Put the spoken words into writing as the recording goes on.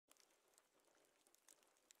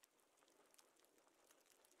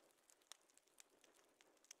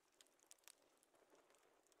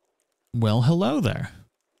Well, hello there.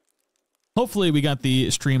 Hopefully we got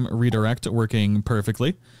the stream redirect working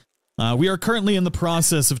perfectly. We are currently in the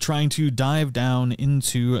process of trying to dive down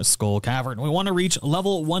into Skull Cavern. We want to reach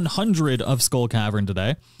level 100 of Skull Cavern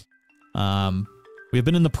today. We've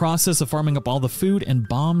been in the process of farming up all the food and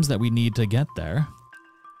bombs that we need to get there.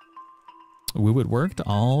 Ooh, it worked?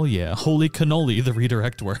 Oh yeah, holy cannoli, the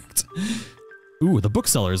redirect worked. Ooh, the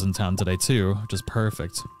bookseller's in town today too, which is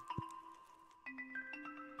perfect.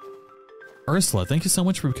 Ursula, thank you so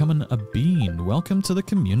much for becoming a bean. Welcome to the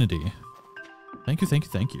community. Thank you, thank you,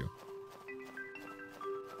 thank you.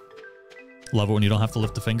 Love it when you don't have to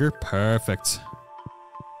lift a finger. Perfect.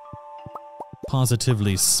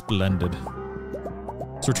 Positively splendid.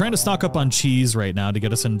 So we're trying to stock up on cheese right now to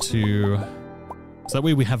get us into... So that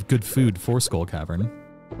way we have good food for Skull Cavern.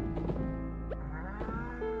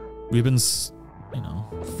 We've been, you know,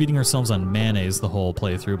 feeding ourselves on mayonnaise the whole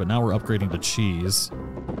playthrough, but now we're upgrading to cheese,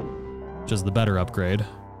 which is the better upgrade.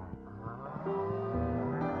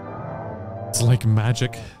 It's like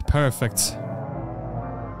magic. Perfect.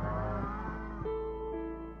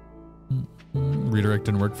 Redirect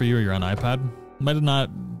didn't work for you, or you're on iPad? Might have not,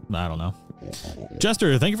 I don't know.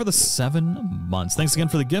 Jester, thank you for the 7 months. Thanks again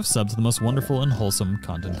for the gift sub to the most wonderful and wholesome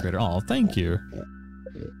content creator. Oh, thank you.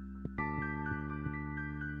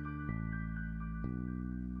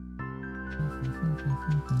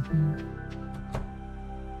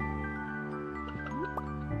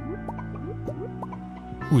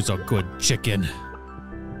 Who's a good chicken?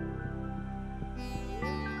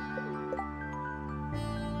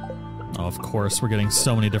 Oh, of course, we're getting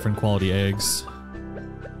so many different quality eggs.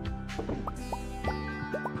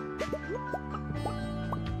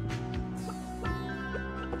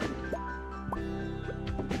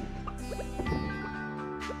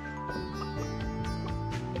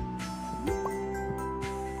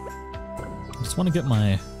 I just want to get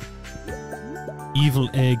my evil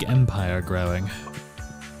egg empire growing.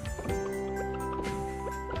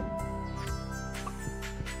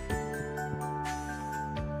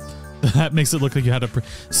 That makes it look like you had a...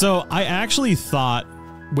 So I actually thought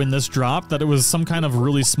when this dropped that it was some kind of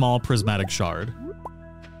really small prismatic shard.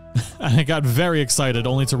 And I got very excited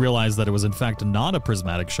only to realize that it was in fact not a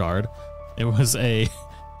prismatic shard. It was a...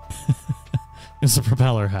 it's a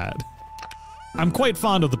propeller hat. I'm quite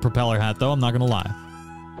fond of the propeller hat though, I'm not gonna lie.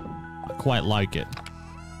 I quite like it.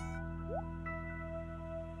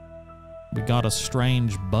 We got a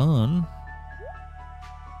strange bun.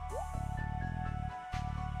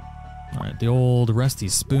 Alright, the old rusty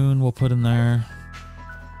spoon we'll put in there.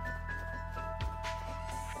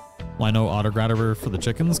 Why no autogratter for the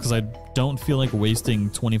chickens? Because I don't feel like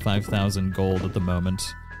wasting 25,000 gold at the moment.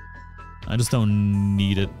 I just don't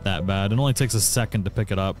need it that bad. It only takes a second to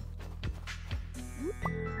pick it up.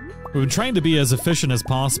 We've been trying to be as efficient as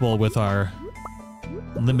possible with our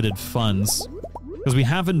limited funds, because we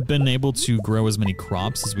haven't been able to grow as many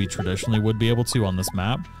crops as we traditionally would be able to on this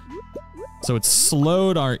map. So it's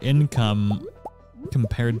slowed our income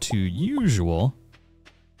compared to usual.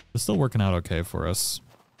 It's still working out okay for us.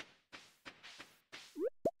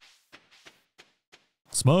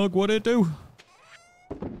 Smug, what'd it do?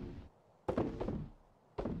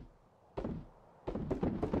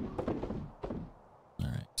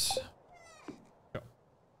 Alright. Go.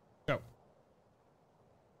 Go.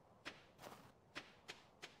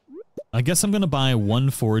 I guess I'm gonna buy one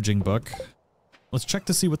foraging book. Let's check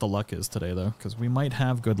to see what the luck is today, though, because we might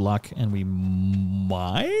have good luck, and we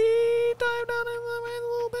might dive down in the rain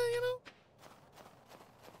a little bit, you know?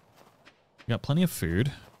 We got plenty of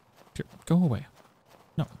food. Here, go away.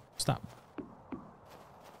 No, stop.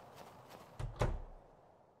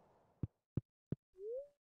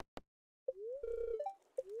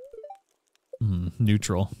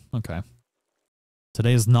 Neutral. Okay.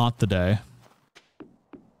 Today is not the day.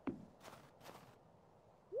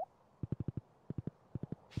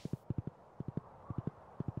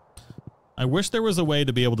 I wish there was a way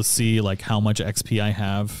to be able to see like how much XP I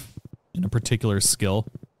have in a particular skill.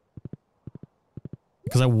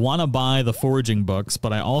 Because I want to buy the foraging books,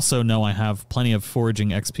 but I also know I have plenty of foraging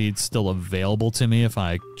XP still available to me if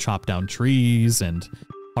I chop down trees and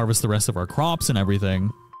harvest the rest of our crops and everything.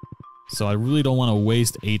 So I really don't want to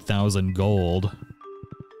waste 8,000 gold.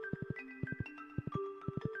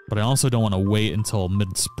 But I also don't want to wait until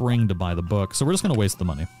mid-spring to buy the book, so we're just going to waste the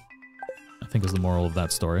money. I think is the moral of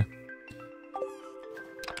that story.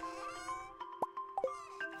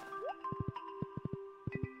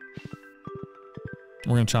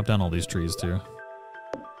 We're gonna chop down all these trees too.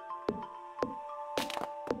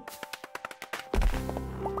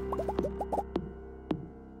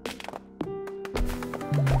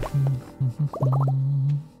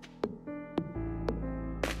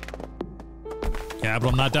 Yeah, but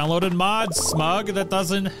I'm not downloading mods, smug. That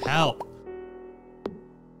doesn't help.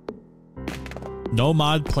 No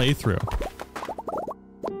mod playthrough.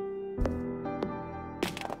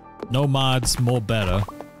 No mods, more better.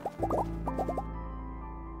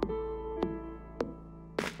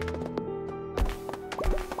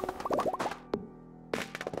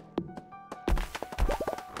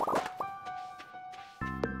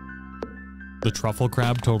 The truffle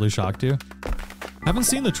crab totally shocked you? Haven't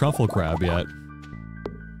seen the truffle crab yet.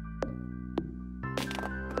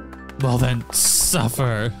 Well then,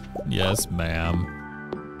 suffer. Yes, ma'am.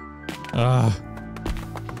 Ugh.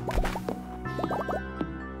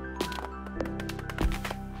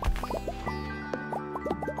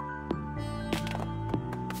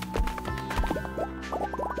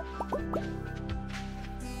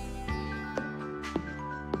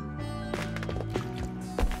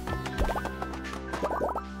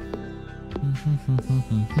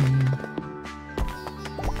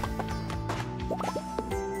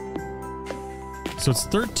 So it's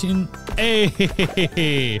 13.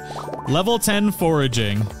 Hey, level 10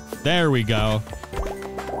 foraging. There we go.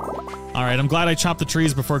 All right, I'm glad I chopped the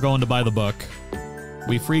trees before going to buy the book.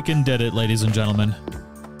 We freaking did it, ladies and gentlemen.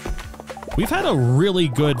 We've had a really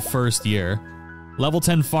good first year. Level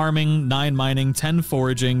 10 farming, 9 mining, 10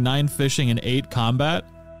 foraging, 9 fishing, and 8 combat.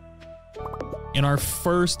 In our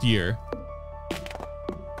first year.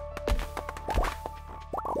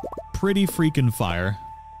 Pretty freaking fire.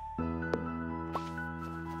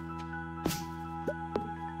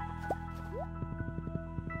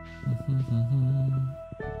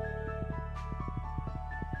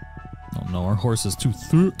 Oh no, our horse is too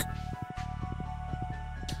thick.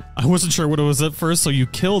 I wasn't sure what it was at first, so you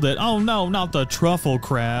killed it. Oh no, not the truffle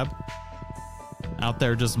crab. Out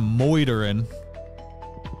there just moitering.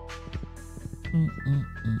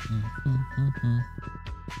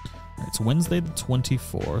 It's Wednesday the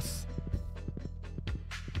 24th.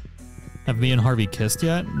 Have me and Harvey kissed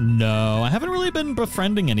yet? No, I haven't really been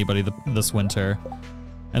befriending anybody this winter,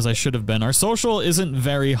 as I should have been. Our social isn't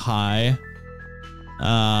very high.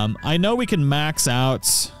 I know we can max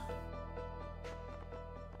out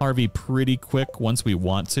Harvey pretty quick once we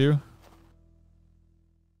want to.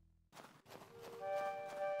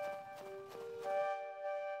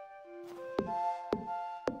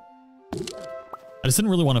 I just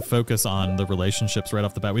didn't really want to focus on the relationships right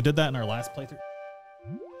off the bat. We did that in our last playthrough.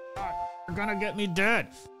 God, you're gonna get me dead.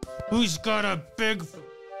 Who's got a big,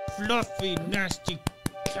 fluffy, nasty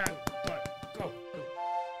cat butt? Go.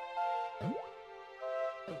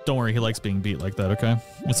 Don't worry, he likes being beat like that, okay?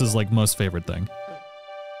 This is like most favorite thing.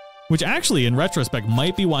 Which actually, in retrospect,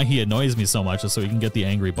 might be why he annoys me so much, is so he can get the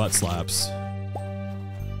angry butt slaps.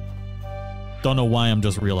 Don't know why, I'm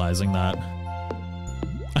just realizing that.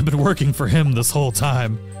 I've been working for him this whole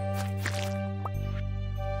time.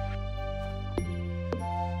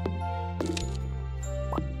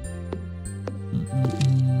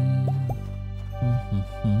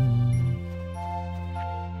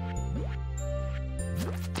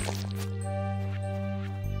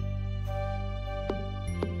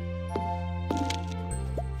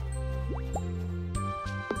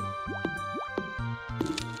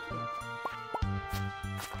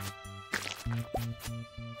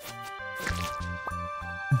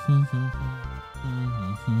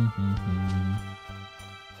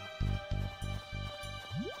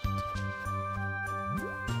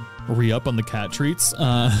 Re-up on the cat treats.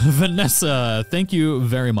 Vanessa, thank you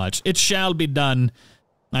very much. It shall be done.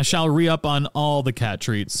 I shall re-up on all the cat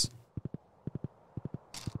treats.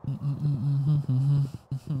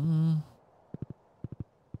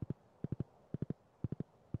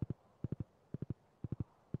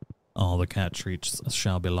 All the cat treats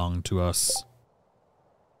shall belong to us.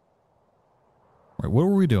 Right, what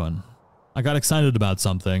were we doing? I got excited about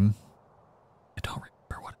something. I don't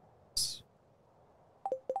remember what it is.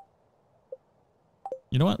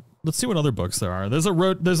 You know what? Let's see what other books there are.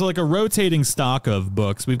 There's like a rotating stock of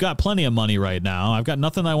books. We've got plenty of money right now. I've got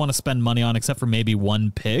nothing I want to spend money on except for maybe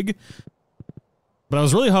one pig. But I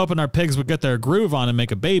was really hoping our pigs would get their groove on and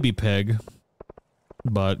make a baby pig.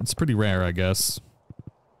 But it's pretty rare, I guess.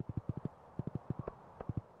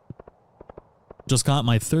 Just got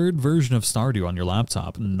my 3rd version of Stardew on your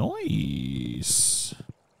laptop. Nice.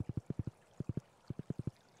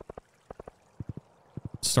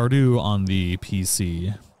 Stardew on the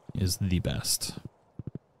PC is the best.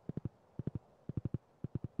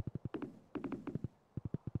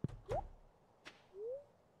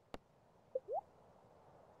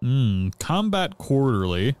 Combat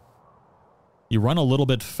quarterly. You run a little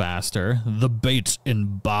bit faster. The bait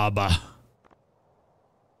in Baba.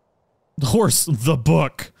 The horse, the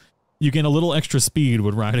book. You gain a little extra speed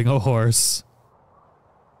when riding a horse.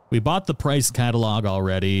 We bought the price catalog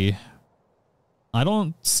already. I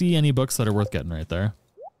don't see any books that are worth getting right there.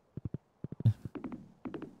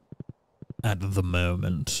 At the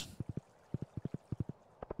moment.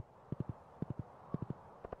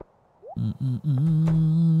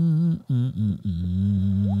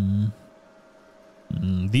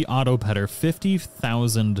 The auto petter,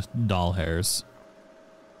 50,000 doll hairs.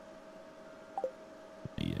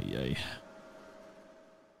 Ay.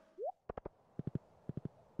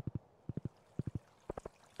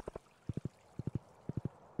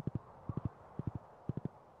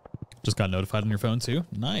 Just got notified on your phone too.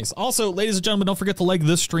 Nice. Also, ladies and gentlemen, don't forget to like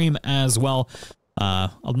this stream as well.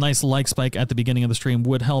 A nice like spike at the beginning of the stream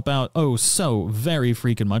would help out oh so very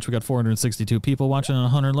freaking much. We got 462 people watching and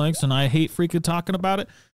 100 likes, and I hate freaking talking about it.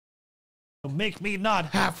 So make me not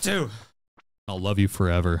have to. I'll love you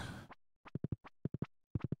forever.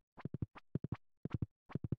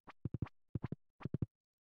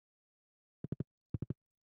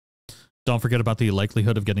 Don't forget about the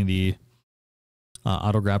likelihood of getting the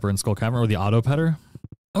auto grabber in Skull Cavern or the auto petter.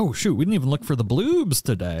 Oh shoot, we didn't even look for the bloobs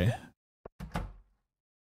today.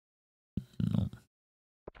 No.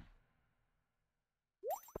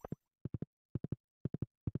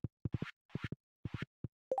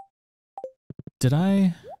 Did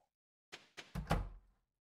I?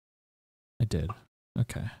 I did.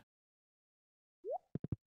 Okay.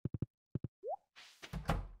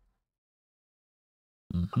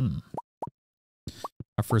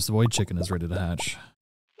 Our first void chicken is ready to hatch.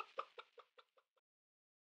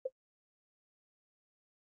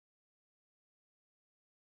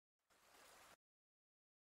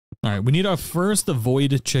 All right, we need our first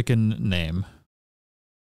void chicken name.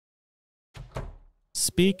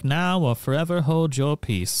 Speak now or forever hold your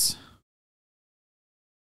peace.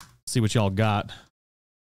 See what y'all got.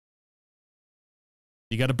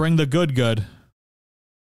 You got to bring the good.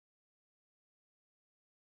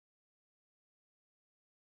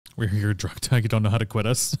 We're your drug tag. You don't know how to quit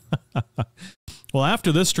us. Well,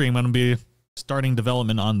 after this stream, I'm going to be starting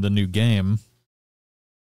development on the new game.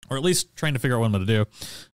 Or at least trying to figure out what I'm going to do.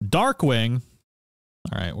 Darkwing.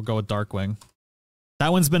 All right, we'll go with Darkwing.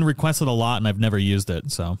 That one's been requested a lot, and I've never used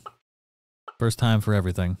it, so. First time for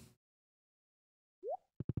everything.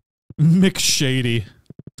 McShady.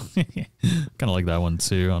 Kind of like that one,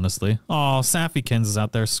 too, honestly. Oh, Saffykins is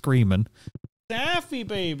out there screaming. Saffy,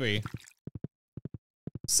 baby.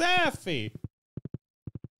 Saffy.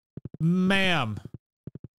 Ma'am.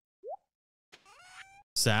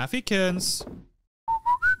 Saffykins.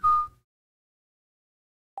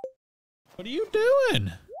 What are you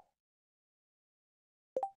doing?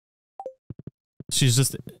 She's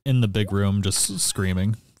just in the big room, just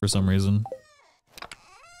screaming for some reason.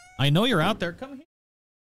 I know you're out there. Come here.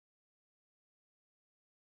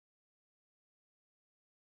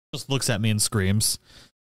 Just looks at me and screams.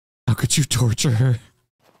 How could you torture her?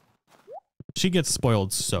 She gets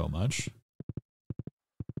spoiled so much.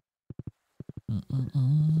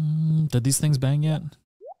 Did these things bang yet?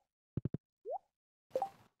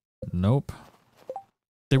 Nope.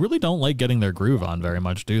 They really don't like getting their groove on very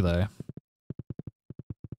much, do they?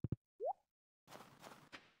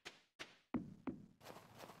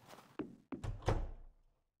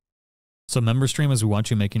 So member stream as we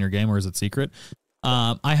watch you making your game, or is it secret?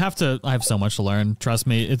 I have so much to learn. Trust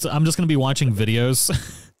me. I'm just gonna be watching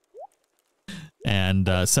videos and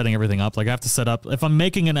setting everything up. Like I have to set up if I'm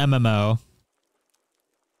making an MMO.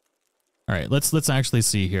 All right, let's actually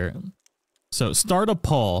see here. So start a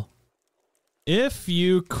poll. If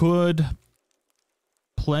you could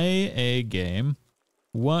play a game,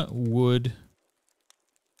 what would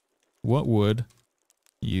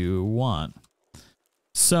you want?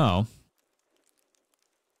 So,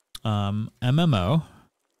 MMO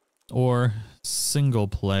or single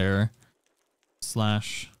player /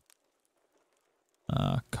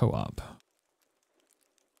 co-op.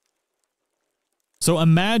 So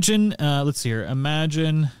imagine, let's see here.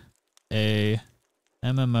 Imagine a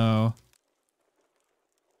MMO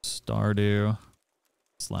Stardew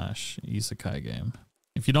 / isekai game.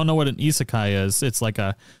 If you don't know what an isekai is, it's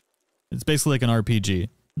basically like an RPG.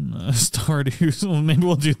 Stardew, well, maybe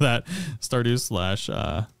we'll do that.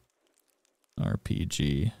 Stardew /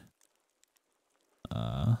 RPG /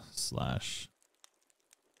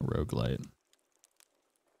 roguelite.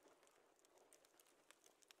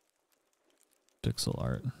 Pixel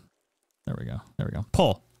art. There we go. There we go.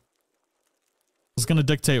 Pull. It's going to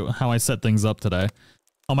dictate how I set things up today.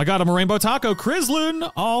 Oh my god, I'm a Rainbow Taco. Crislin!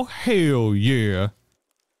 Oh, hell yeah.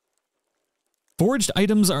 Forged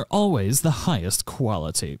items are always the highest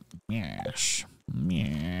quality. Yes.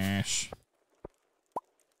 Yes.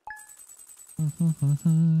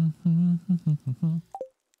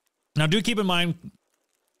 Now, do keep in mind,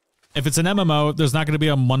 if it's an MMO, there's not going to be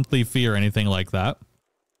a monthly fee or anything like that.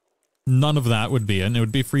 None of that would be in. It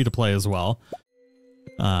would be free to play as well.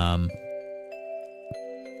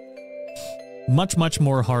 Much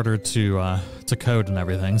more harder to code and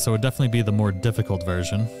everything, so it would definitely be the more difficult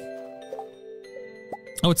version.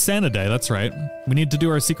 Oh, it's Santa Day, that's right. We need to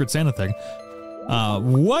do our Secret Santa thing.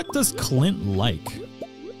 What does Clint like?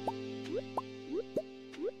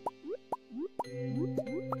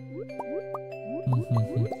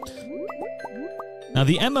 Now,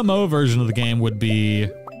 the MMO version of the game would be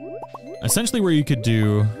essentially where you could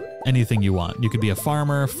do anything you want. You could be a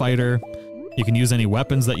farmer, fighter, you can use any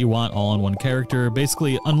weapons that you want all on one character.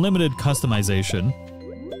 Basically, unlimited customization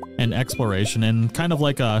and exploration, and kind of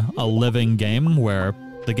like a living game where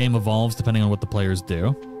the game evolves depending on what the players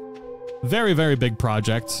do. Very, very big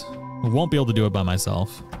project. I won't be able to do it by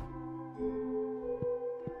myself.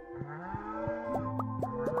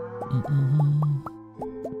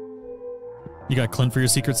 You got Clint for your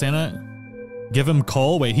Secret Santa? Give him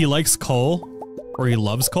coal? Wait, he likes coal? Or he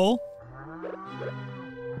loves coal?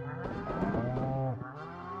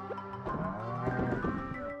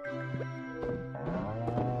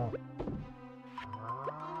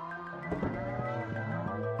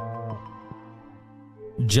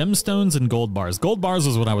 Gemstones and gold bars. Gold bars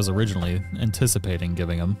was what I was originally anticipating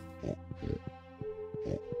giving him.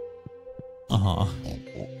 Uh-huh.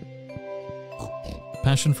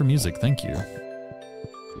 Passion for music, thank you.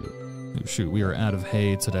 Oh, shoot, we are out of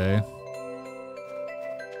hay today.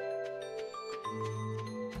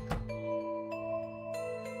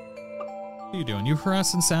 What are you doing? You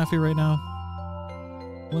harassing Safi right now?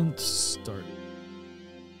 Let's start.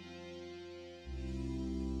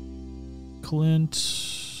 Clint.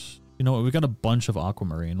 You know what? We got a bunch of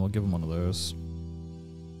aquamarine. We'll give him one of those.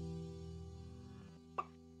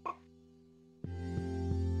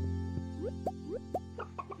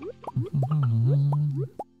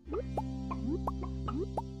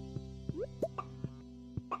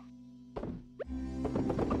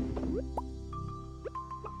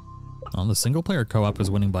 Well, the single player co-op is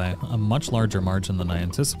winning by a much larger margin than I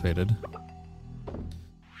anticipated.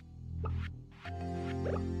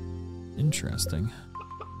 Interesting.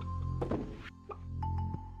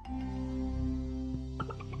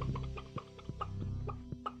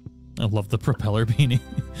 I love the propeller beanie.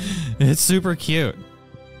 It's super cute.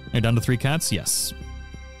 You're down to 3 cats? Yes.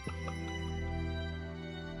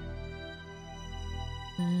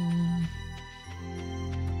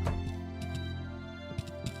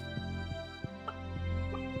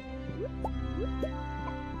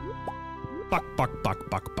 Buck, buck, buck,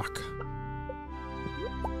 buck, buck.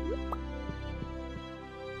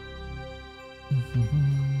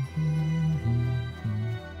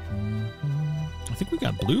 I think we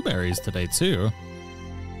got blueberries today, too.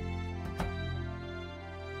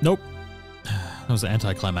 Nope. That was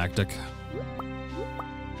anticlimactic.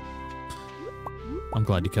 I'm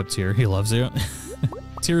glad you kept Tyr. He loves you.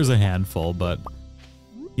 Tyr's a handful, but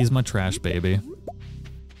he's my trash baby.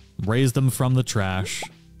 Raised him from the trash.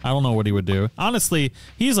 I don't know what he would do. Honestly,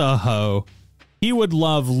 he's a hoe. He would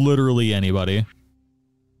love literally anybody.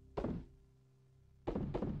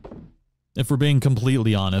 If we're being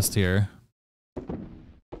completely honest here.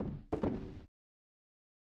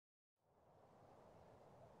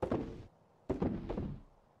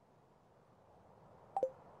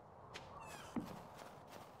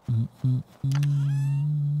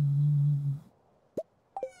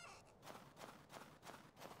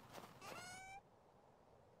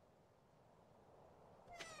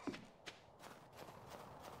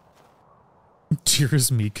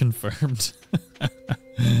 Tears me confirmed.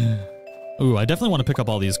 Ooh, I definitely want to pick up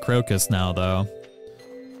all these crocus now, though.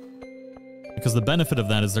 Because the benefit of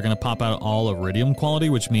that is they're going to pop out all iridium quality,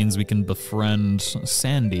 which means we can befriend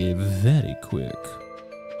Sandy very quick.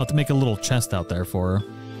 I'll have to make a little chest out there for her.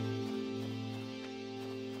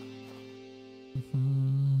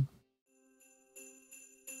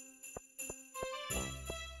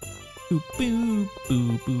 Boop, boop,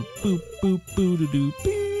 boop, boop, boop, boop, boop, doo,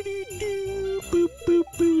 boop, boop,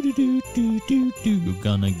 boop, doo, doo, doo, doo.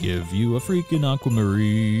 Gonna give you a freaking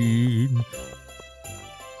aquamarine.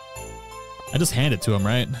 I just hand it to him,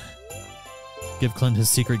 right? Give Clint his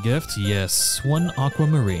secret gift? Yes, 1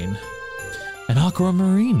 aquamarine. An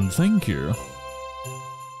aquamarine, thank you.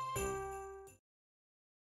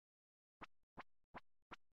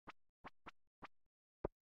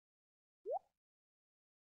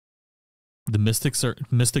 The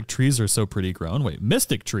mystic trees are so pretty grown. Wait,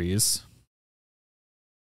 mystic trees?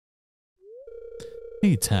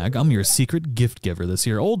 Hey, Tag, I'm your secret gift giver this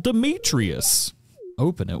year. Old Demetrius.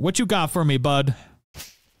 Open it. What you got for me, bud?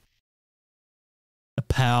 A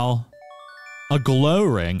pal. A glow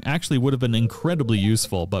ring. Actually would have been incredibly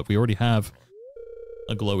useful, but we already have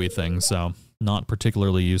a glowy thing, so not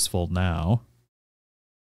particularly useful now.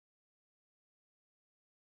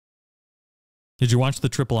 Did you watch the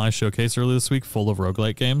Triple I showcase earlier this week full of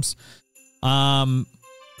roguelike games?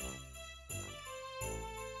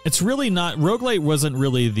 It's really not... Roguelite wasn't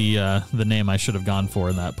really the name I should have gone for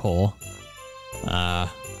in that poll. I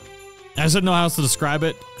just didn't know how else to describe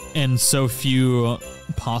it in so few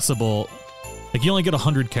possible... Like, you only get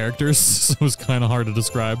 100 characters, so it was kind of hard to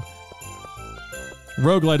describe.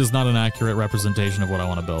 Roguelite is not an accurate representation of what I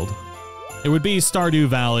want to build. It would be Stardew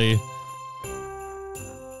Valley.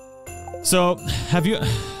 So, have you...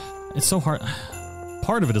 It's so hard...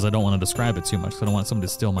 Part of it is I don't want to describe it too much, because I don't want somebody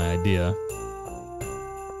to steal my idea.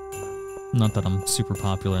 Not that I'm super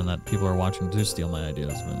popular and that people are watching to steal my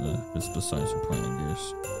ideas, but just besides the point, I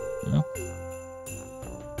guess. You know?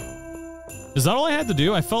 Is that all I had to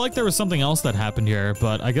do? I felt like there was something else that happened here,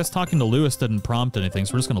 but I guess talking to Lewis didn't prompt anything,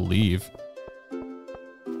 so we're just gonna leave.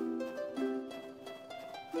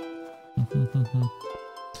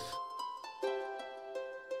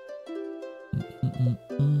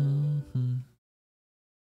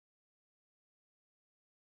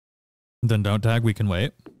 Then don't tag, we can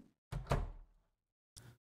wait.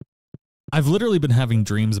 I've literally been having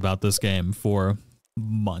dreams about this game for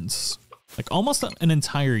months. Like, almost an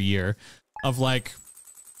entire year of, like...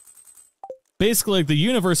 Basically, like, the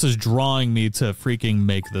universe is drawing me to freaking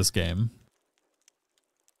make this game.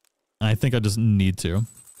 I think I just need to.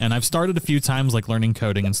 And I've started a few times, like, learning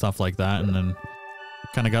coding and stuff like that, and then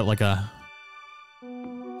kind of got, like, a...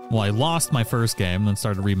 Well, I lost my first game, then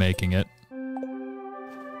started remaking it.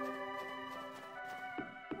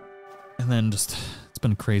 And then just... It's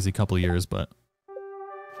been a crazy couple of years, but...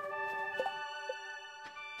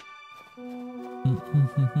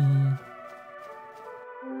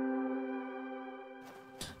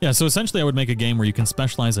 Yeah, so essentially I would make a game where you can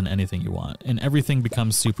specialize in anything you want, and everything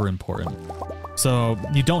becomes super important. So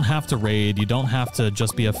you don't have to raid, you don't have to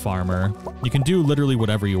just be a farmer. You can do literally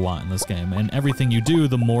whatever you want in this game, and everything you do,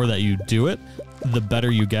 the more that you do it, the better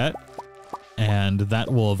you get, and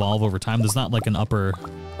that will evolve over time. There's not like an upper...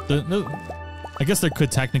 I guess there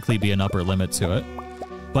could technically be an upper limit to it,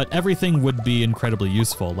 but everything would be incredibly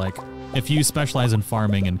useful. Like, if you specialize in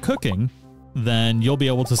farming and cooking, then you'll be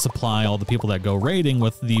able to supply all the people that go raiding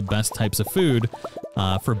with the best types of food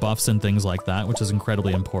for buffs and things like that, which is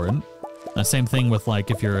incredibly important. Same thing with, like,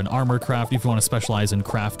 if you're an armor craft, if you want to specialize in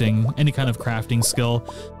crafting, any kind of crafting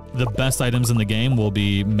skill, the best items in the game will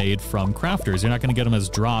be made from crafters. You're not going to get them as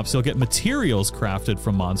drops. You'll get materials crafted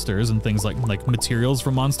from monsters and things like materials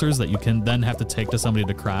from monsters that you can then have to take to somebody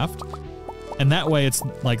to craft. And that way it's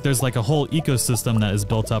like there's like a whole ecosystem that is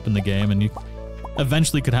built up in the game, and you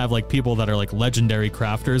eventually could have like people that are like legendary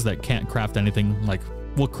crafters that can't craft anything, like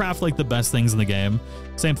will craft like the best things in the game.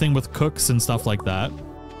 Same thing with cooks and stuff like that.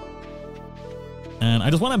 And I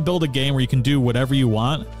just want to build a game where you can do whatever you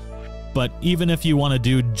want, but even if you want to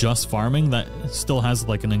do just farming, that still has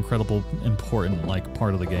like an incredible important like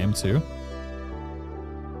part of the game too.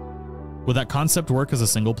 Would that concept work as a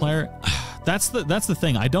single player? That's the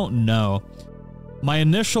thing. I don't know. My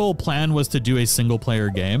initial plan was to do a single player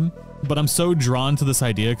game, but I'm so drawn to this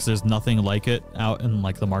idea because there's nothing like it out in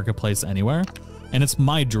like the marketplace anywhere, and it's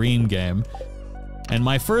my dream game. And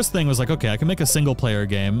my first thing was like, okay, I can make a single player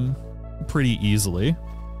game pretty easily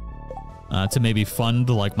to maybe fund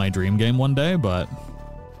like my dream game one day, but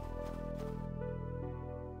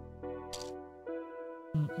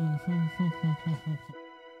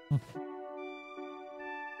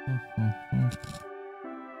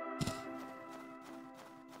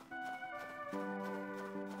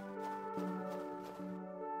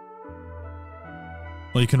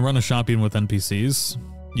well, you can run a shopping with NPCs.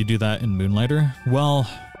 You do that in Moonlighter. Well,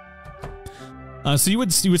 so you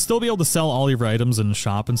would still be able to sell all your items in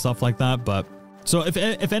shop and stuff like that. But so if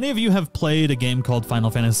any of you have played a game called Final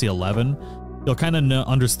Fantasy XI, you'll kind of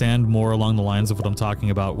understand more along the lines of what I'm talking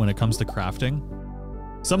about when it comes to crafting.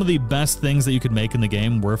 Some of the best things that you could make in the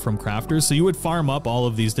game were from crafters. So you would farm up all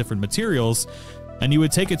of these different materials, and you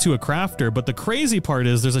would take it to a crafter. But the crazy part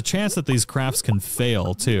is there's a chance that these crafts can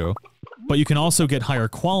fail too. But you can also get higher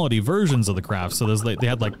quality versions of the crafts. So there's they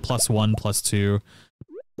had like +1, +2,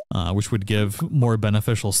 which would give more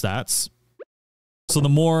beneficial stats. So the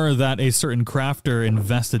more that a certain crafter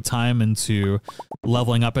invested time into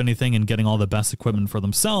leveling up anything and getting all the best equipment for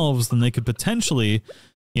themselves, then they could potentially,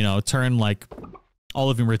 you know, turn like all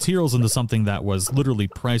of your materials into something that was literally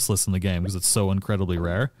priceless in the game because it's so incredibly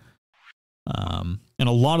rare. And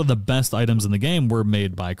a lot of the best items in the game were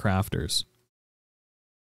made by crafters.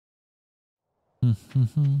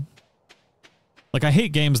 Like, I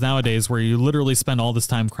hate games nowadays where you literally spend all this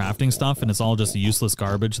time crafting stuff and it's all just useless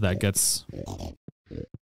garbage that gets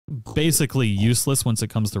basically useless once it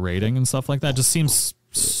comes to raiding and stuff like that. It just seems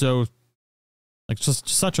so, like, just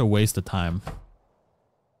such a waste of time.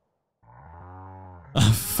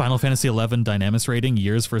 Final Fantasy XI Dynamis rating,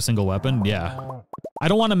 years for a single weapon? Yeah. I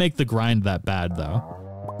don't want to make the grind that bad, though.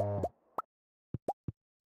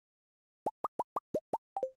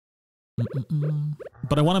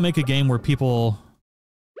 But I want to make a game where people,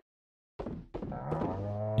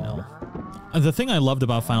 you know, the thing I loved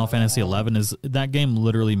about Final Fantasy XI is that game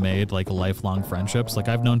literally made like lifelong friendships. Like,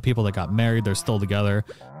 I've known people that got married, they're still together,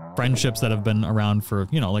 friendships that have been around for,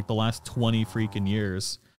 you know, like the last 20 freaking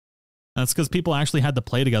years. And it's because people actually had to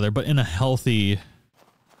play together, but in a healthy,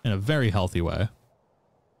 in a very healthy way.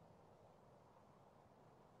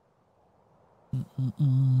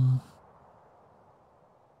 All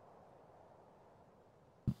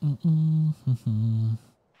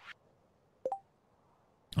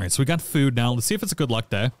right, so we got food now. Let's see if it's a good luck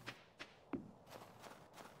day.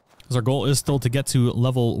 Because our goal is still to get to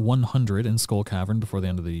level 100 in Skull Cavern before the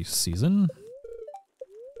end of the season.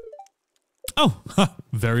 Oh,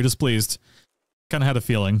 very displeased. Kind of had a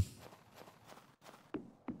feeling.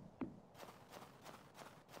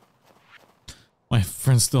 My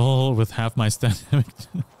friend's still with half my static.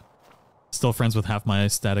 Still friends with half my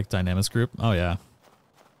static dynamics group. Oh yeah.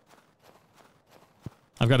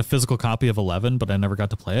 I've got a physical copy of 11, but I never got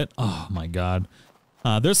to play it. Oh my god.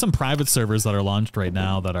 There's some private servers that are launched right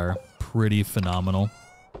now that are pretty phenomenal.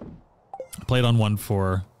 I played on one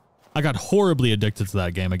for... I got horribly addicted to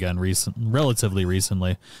that game again relatively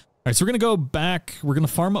recently. All right, so we're going to go back. We're going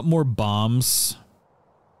to farm up more bombs.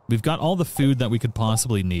 We've got all the food that we could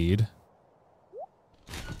possibly need.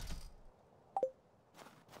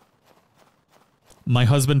 My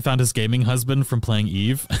husband found his gaming husband from playing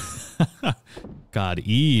Eve. God,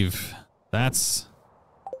 Eve. That's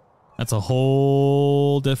a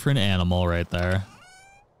whole different animal right there.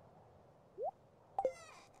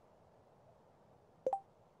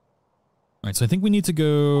 All right, so I think we need to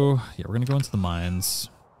go... Yeah, we're going to go into the mines.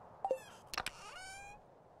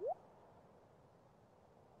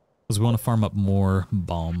 Because we want to farm up more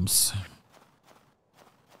bombs.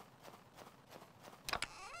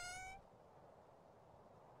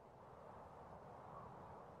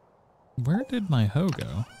 Where did my hoe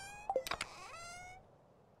go?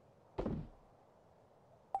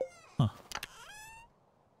 Huh.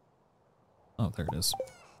 Oh, there it is.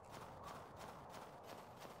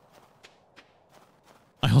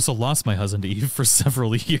 I also lost my husband Eve for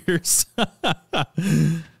several years.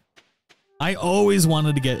 I always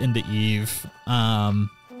wanted to get into Eve.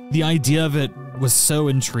 The idea of it was so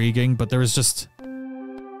intriguing, but I just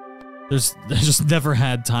never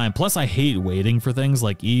had time. Plus, I hate waiting for things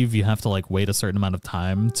like Eve. You have to like wait a certain amount of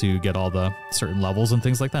time to get all the certain levels and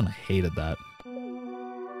things like that. And I hated that.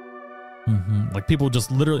 Like people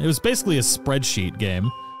just literally, it was basically a spreadsheet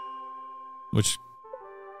game, but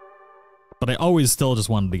I always still just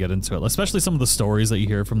wanted to get into it, especially some of the stories that you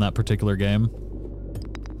hear from that particular game.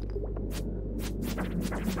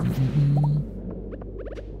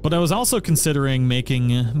 But I was also considering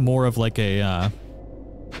making more of like a,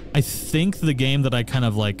 I think the game that I kind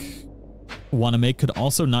of like want to make could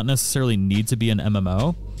also not necessarily need to be an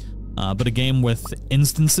MMO, but a game with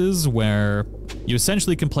instances where you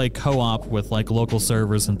essentially can play co-op with like local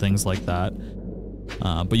servers and things like that.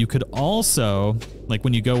 But you could also, like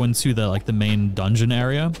when you go into the main dungeon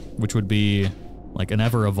area, which would be like an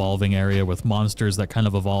ever-evolving area with monsters that kind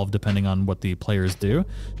of evolve depending on what the players do.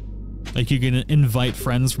 Like you can invite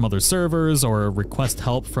friends from other servers or request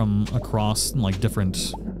help from across like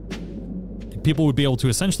different... People would be able to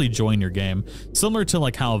essentially join your game. Similar to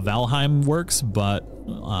like how Valheim works, but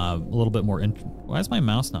a little bit more... Why is my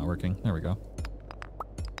mouse not working? There we go.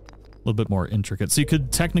 A little bit more intricate. So you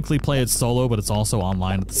could technically play it solo, but it's also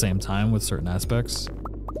online at the same time with certain aspects.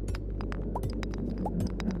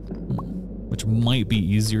 Which might be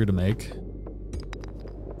easier to make.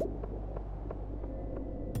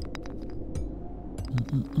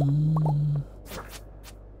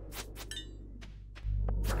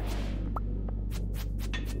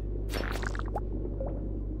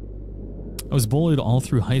 I was bullied all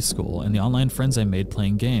through high school, and the online friends I made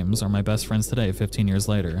playing games are my best friends today, 15 years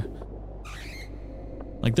later.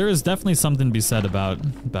 Like, there is definitely something to be said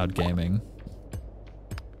about gaming.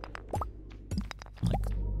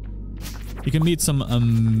 Like, You can meet some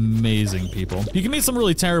amazing people. You can meet some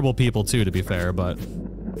really terrible people too, to be fair, but...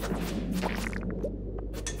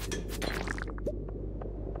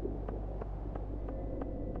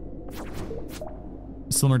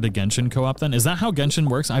 Similar to Genshin co-op then? Is that how Genshin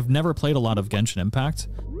works? I've never played a lot of Genshin Impact,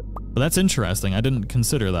 but that's interesting. I didn't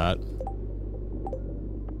consider that.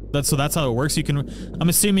 So that's how it works. You can, I'm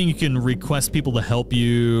assuming you can request people to help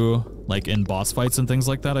you, like in boss fights and things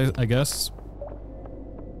like that, I guess.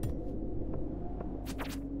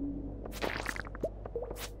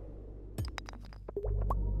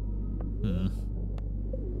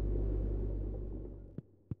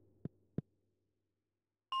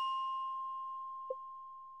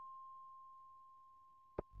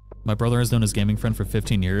 My brother has known his gaming friend for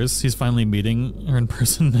 15 years. He's finally meeting her in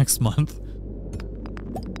person next month.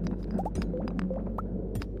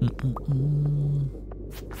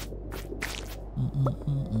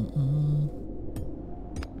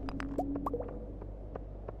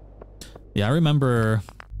 Yeah, I remember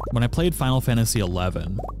when I played Final Fantasy XI,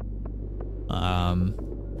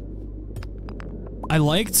 I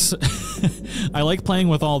liked I liked playing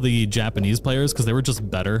with all the Japanese players because they were just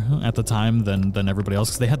better at the time than everybody else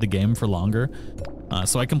because they had the game for longer.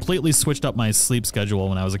 So I completely switched up my sleep schedule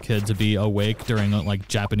when I was a kid to be awake during like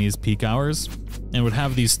Japanese peak hours, and would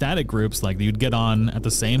have these static groups like you'd get on at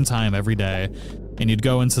the same time every day, and you'd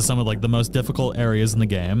go into some of like the most difficult areas in the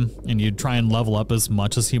game, and you'd try and level up as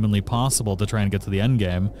much as humanly possible to try and get to the end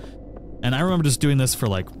game. And I remember just doing this for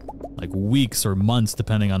like weeks or months,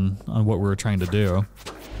 depending on what we were trying to do.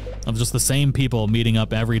 Of just the same people meeting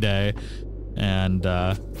up every day, and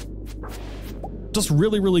just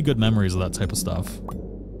really, really good memories of that type of stuff.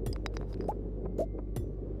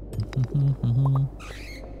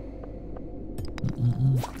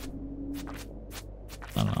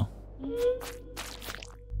 I don't know.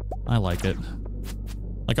 I like it.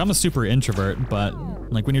 Like, I'm a super introvert, but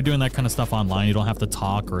like when you're doing that kind of stuff online, you don't have to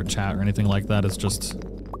talk or chat or anything like that. It's just, I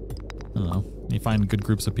don't know, you find good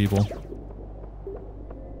groups of people.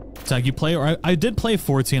 Tag, you play, or I did play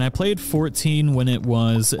 14. I played 14 when it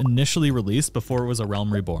was initially released, before it was A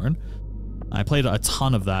Realm Reborn. I played a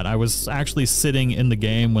ton of that. I was actually sitting in the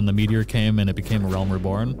game when the meteor came and it became A Realm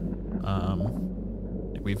Reborn.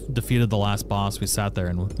 We've defeated the last boss. We sat there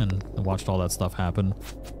and watched all that stuff happen.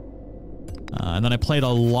 And then I played a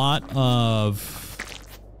lot of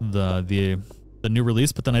the new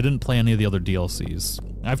release, but then I didn't play any of the other DLCs.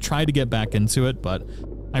 I've tried to get back into it, but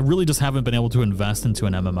I really just haven't been able to invest into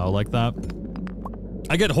an MMO like that.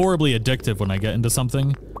 I get horribly addictive when I get into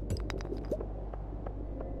something.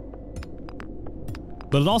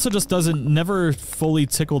 But it also just never fully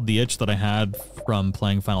tickled the itch that I had from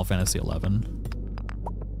playing Final Fantasy XI.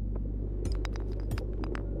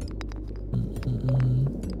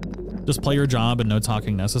 Just play your job and no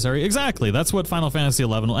talking necessary. Exactly, that's what Final Fantasy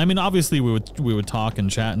XI. I mean, obviously we would talk and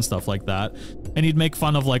chat and stuff like that, and you'd make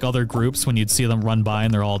fun of like other groups when you'd see them run by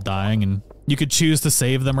and they're all dying, and you could choose to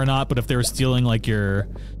save them or not. But if they were stealing like your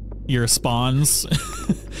spawns,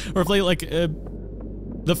 or if they like,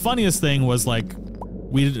 the funniest thing was like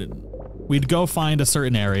we'd go find a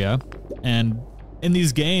certain area, and in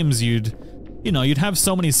these games you'd have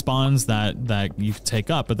so many spawns that you could take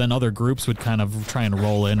up, but then other groups would kind of try and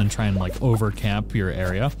roll in and try and like over camp your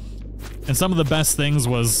area. And some of the best things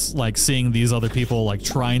was like seeing these other people like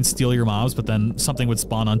try and steal your mobs, but then something would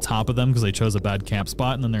spawn on top of them because they chose a bad camp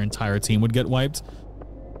spot, and then their entire team would get wiped.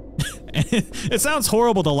 It sounds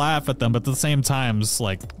horrible to laugh at them, but at the same time,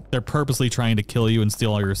 like they're purposely trying to kill you and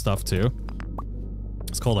steal all your stuff too.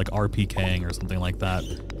 It's called like RPKing or something like that.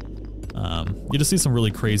 You just see some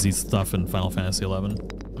really crazy stuff in Final Fantasy XI.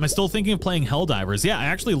 Am I still thinking of playing Helldivers? Yeah, I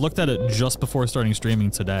actually looked at it just before starting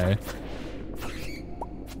streaming today.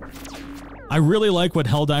 I really like what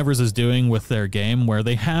Helldivers is doing with their game, where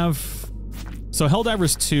they have... So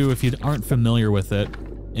Helldivers 2, if you aren't familiar with it,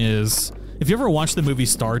 is... If you ever watched the movie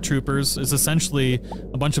Star Troopers, it's essentially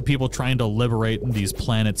a bunch of people trying to liberate these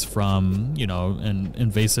planets from, you know, an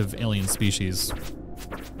invasive alien species.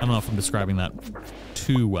 I don't know if I'm describing that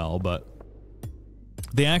too well, but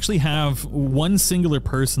they actually have one singular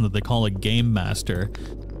person that they call a game master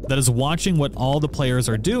that is watching what all the players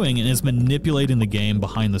are doing and is manipulating the game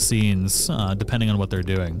behind the scenes, depending on what they're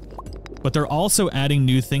doing. But they're also adding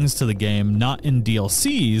new things to the game, not in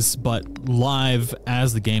DLCs, but live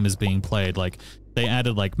as the game is being played. Like, they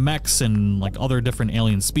added like mechs and like other different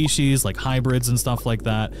alien species, like hybrids and stuff like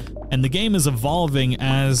that. And the game is evolving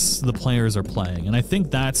as the players are playing. And I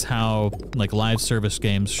think that's how like live service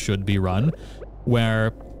games should be run,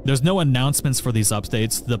 where there's no announcements for these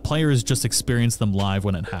updates. The players just experience them live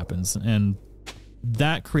when it happens. And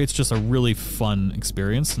that creates just a really fun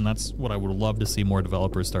experience, and that's what I would love to see more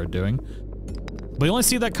developers start doing. But you only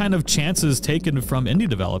see that kind of chances taken from indie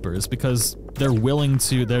developers because they're willing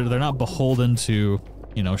to, they're not beholden to,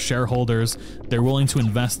 you know, shareholders. They're willing to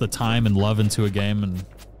invest the time and love into a game, and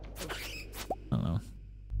I don't know.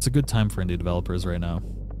 It's a good time for indie developers right now.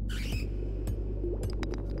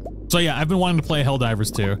 So yeah, I've been wanting to play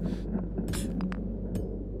Helldivers too.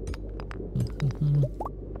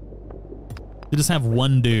 You just have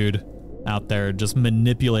one dude out there just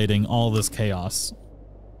manipulating all this chaos.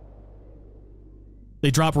 They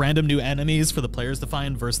drop random new enemies for the players to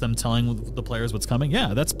find versus them telling the players what's coming.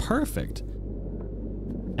 Yeah, that's perfect.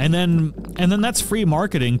 And then that's free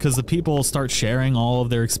marketing because the people start sharing all of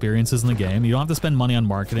their experiences in the game. You don't have to spend money on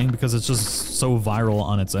marketing because it's just so viral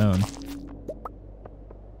on its own.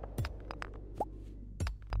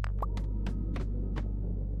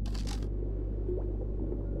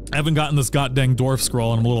 I haven't gotten this goddamn dwarf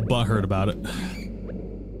scroll and I'm a little butthurt about it.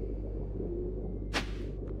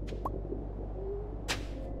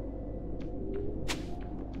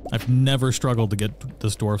 I've never struggled to get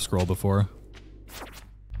this dwarf scroll before.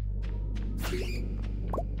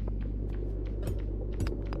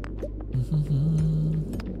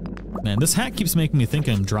 Man, this hat keeps making me think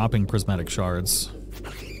I'm dropping prismatic shards.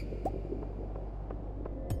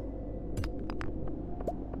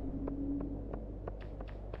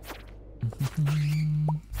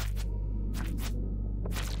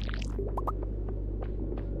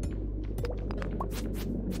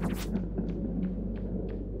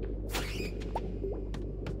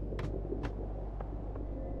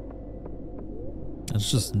 It's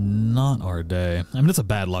just not our day. I mean, it's a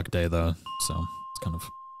bad luck day, though, so it's kind of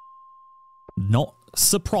not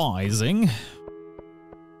surprising.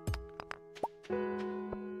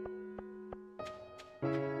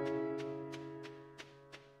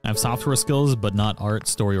 I have software skills, but not art,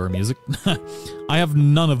 story, or music. I have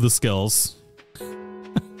none of the skills.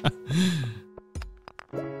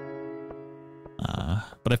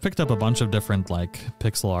 But I've picked up a bunch of different, like,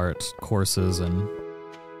 pixel art courses, and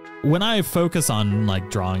when I focus on,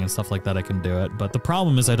 like, drawing and stuff like that, I can do it. But the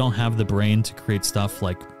problem is I don't have the brain to create stuff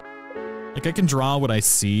like I can draw what I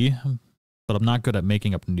see, but I'm not good at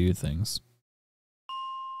making up new things.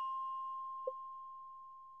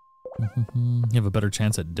 You have a better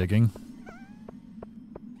chance at digging.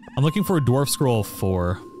 I'm looking for a dwarf scroll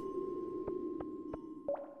 4.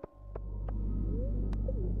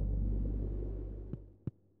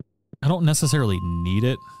 I don't necessarily need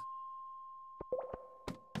it.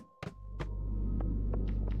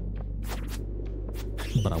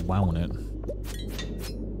 But I want it.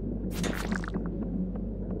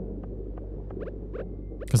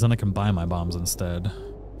 Because then I can buy my bombs instead.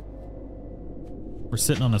 We're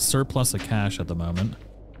sitting on a surplus of cash at the moment.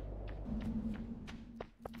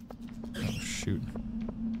 Oh, shoot.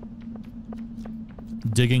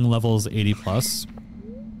 Digging levels 80 plus.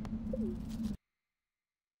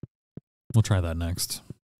 We'll try that next.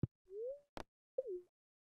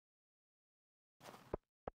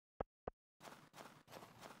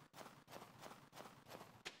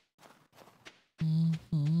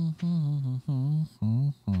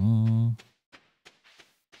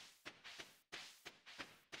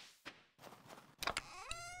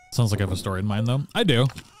 Sounds like I have a story in mind, though. I do.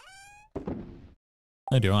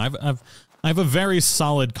 I do. I have a very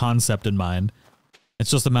solid concept in mind.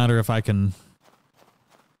 It's just a matter if I can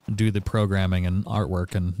do the programming and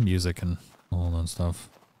artwork and music and all that stuff,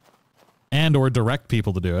 and or direct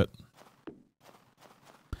people to do it.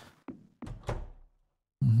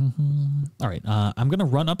 All right, I'm gonna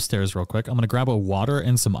run upstairs real quick. I'm gonna grab a water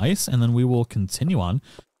and some ice, and then we will continue on.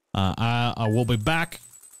 I will be back.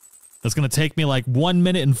 That's gonna take me like 1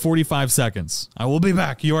 minute and 45 seconds. I will be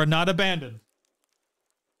back. You are not abandoned.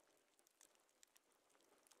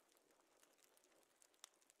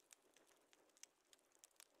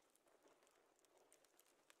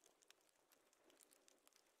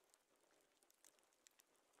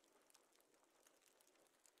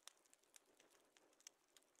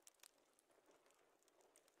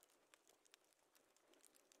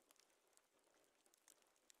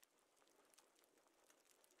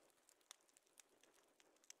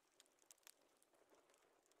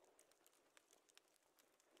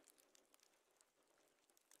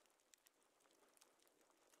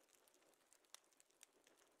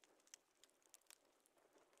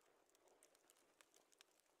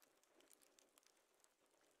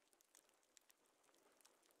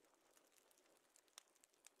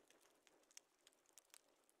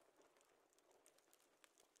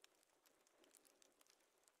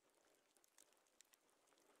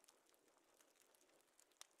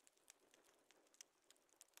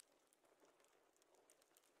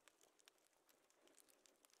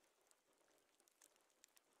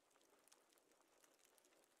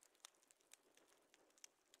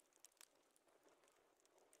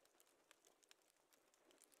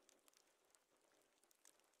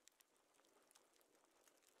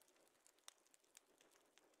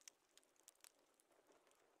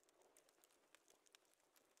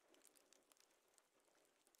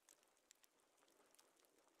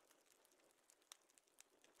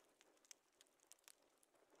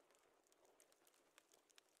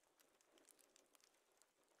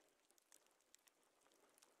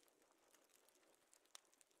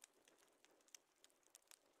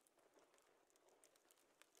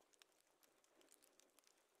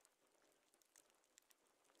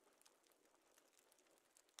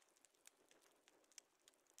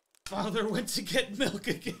 Father went to get milk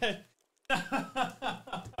again.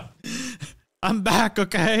 I'm back,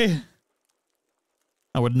 okay?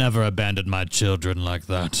 I would never abandon my children like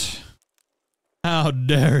that. How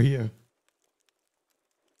dare you?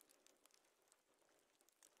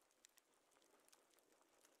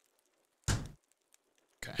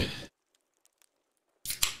 Okay.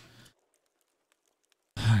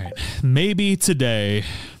 Alright, maybe today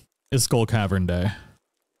is Skull Cavern Day.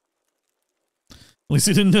 At least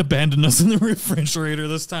he didn't abandon us in the refrigerator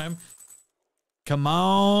this time. Come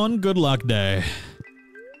on, good luck day.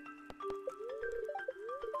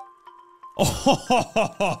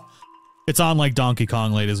 Oh, it's on like Donkey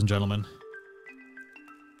Kong, ladies and gentlemen.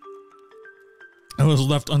 I was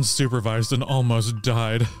left unsupervised and almost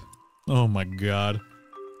died. Oh my god.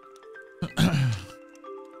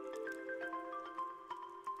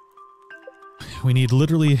 We need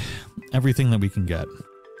literally everything that we can get.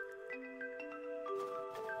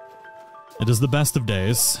 It is the best of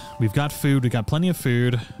days. We've got food, we got plenty of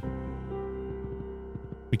food.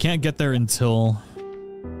 We can't get there until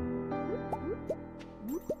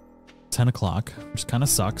 10 o'clock, which kind of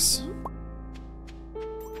sucks.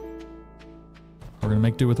 We're gonna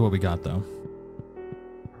make do with what we got, though.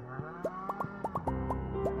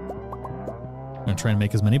 I'm gonna try and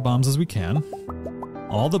make as many bombs as we can.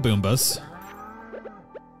 All the Boombas.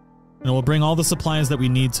 And we'll bring all the supplies that we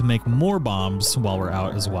need to make more bombs while we're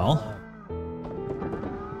out as well.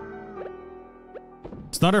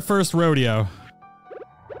 It's not our first rodeo,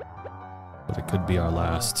 but it could be our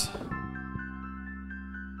last.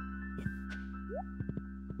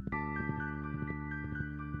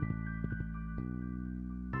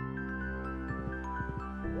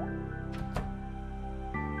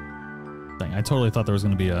 Dang, I totally thought there was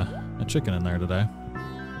going to be a chicken in there today.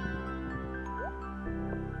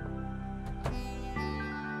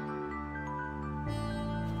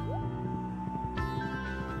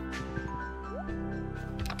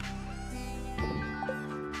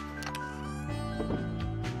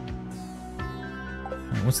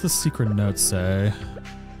 What's the secret note say?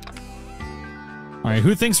 Alright,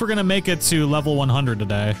 who thinks we're gonna make it to level 100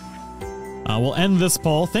 today? We'll end this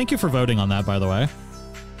poll. Thank you for voting on that, by the way.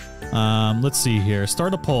 Let's see here.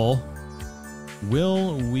 Start a poll.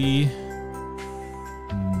 Will we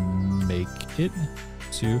make it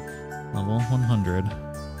to level 100?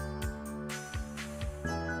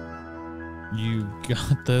 You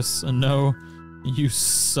got this. No, you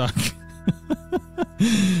suck.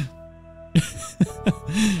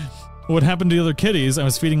 What happened to the other kitties? I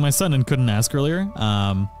was feeding my son and couldn't ask earlier.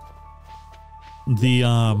 So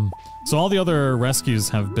all the other rescues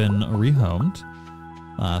have been rehomed.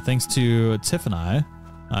 Thanks to Tiff and I.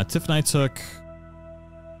 Tiff and I took,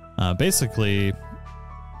 basically,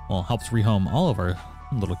 well, helped rehome all of our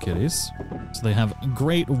little kitties. So they have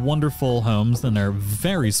great, wonderful homes, and they're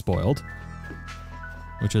very spoiled,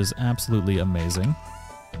 which is absolutely amazing.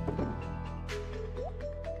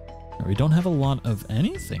 We don't have a lot of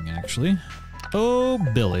anything, actually. Oh,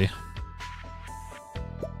 Billy.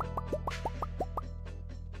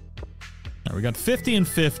 Right, we got 50 and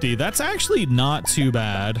 50. That's actually not too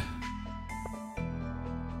bad.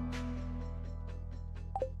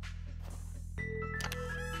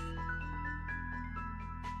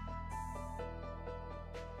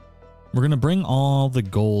 We're gonna bring all the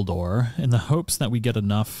gold ore in the hopes that we get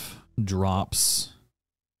enough drops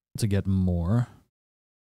to get more.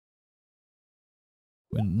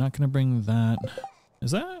 We're not gonna bring that.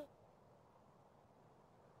 Is that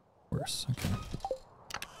worse? Okay.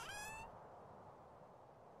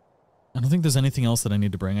 I don't think there's anything else that I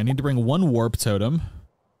need to bring. I need to bring one warp totem.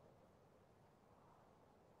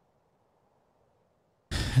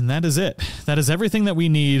 And that is it. That is everything that we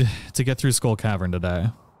need to get through Skull Cavern today.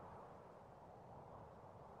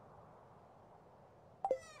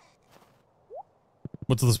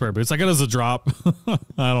 What's the spare boots? I got it as a drop.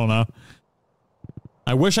 I don't know.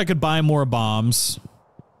 I wish I could buy more bombs.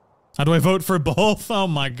 How do I vote for both? Oh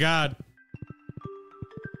my god.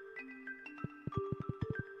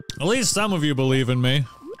 At least some of you believe in me.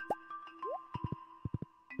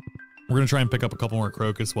 We're gonna try and pick up a couple more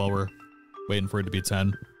crocus while we're waiting for it to be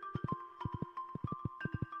 10.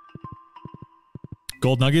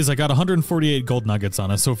 Gold nuggets. I got 148 gold nuggets on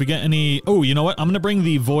us, so if we get any... Oh, you know what? I'm gonna bring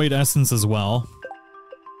the void essence as well.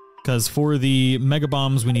 Because for the mega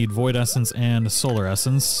bombs, we need void essence and solar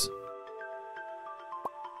essence.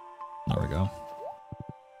 There we go.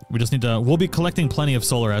 We just need to... We'll be collecting plenty of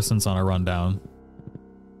solar essence on our rundown.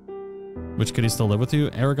 Which kitties still live with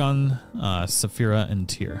you? Aragon, Saphira, and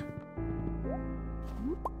Tyr.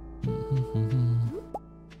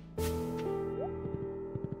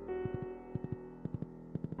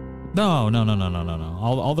 No.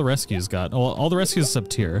 All the rescues got... all the rescues except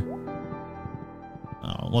Tyr.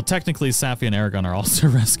 Oh, well, technically, Safi and Aragon are also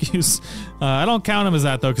rescues. I don't count them as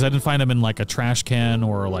that, though, because I didn't find them in, like, a trash can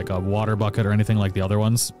or, like, a water bucket or anything like the other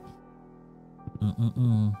ones.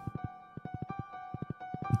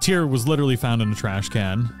 Tyr was literally found in a trash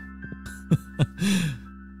can.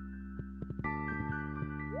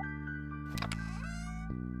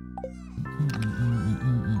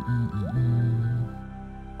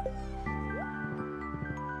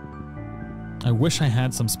 I wish I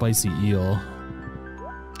had some spicy eel.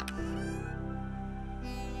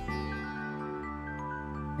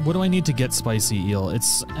 What do I need to get spicy eel?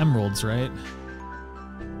 It's emeralds, right?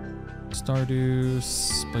 Stardew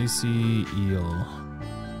spicy eel.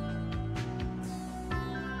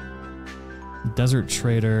 Desert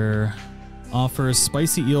Trader offers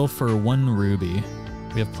spicy eel for 1 ruby.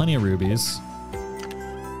 We have plenty of rubies.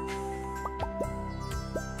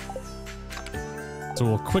 So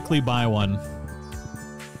we'll quickly buy one.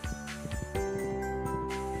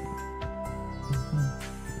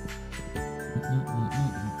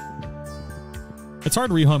 It's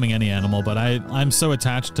hard rehoming any animal, but I'm so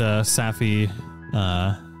attached to Safi,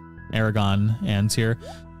 Aragon, and Tyr.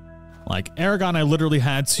 Like, Aragon, I literally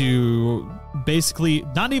had to basically,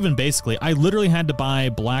 not even basically, I literally had to buy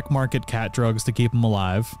black market cat drugs to keep him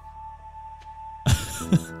alive.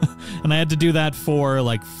 And I had to do that for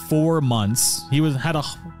like 4 months. He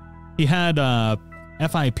had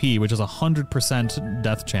FIP, which is 100%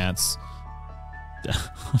 death chance.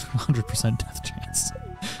 100% death chance.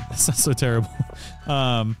 That sounds so terrible.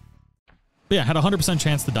 But yeah, had a 100%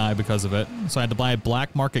 chance to die because of it. So I had to buy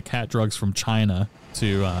black market cat drugs from China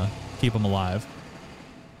to keep him alive.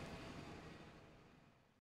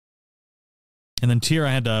 And then Tyr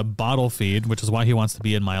I had to bottle feed, which is why he wants to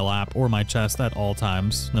be in my lap or my chest at all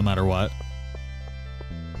times, no matter what.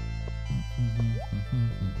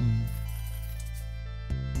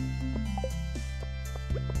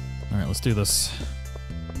 All right, let's do this.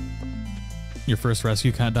 Your first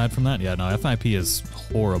rescue cat died from that? Yeah, no, FIP is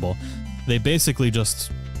horrible. They basically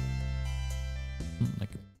just... like,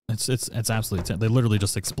 it's absolutely... they literally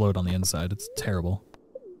just explode on the inside. It's terrible.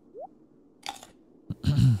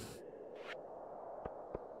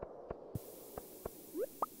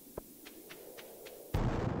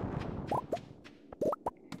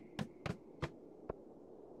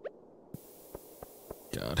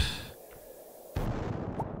 God.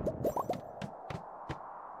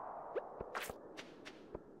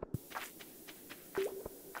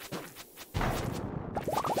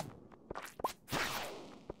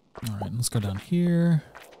 Alright, let's go down here.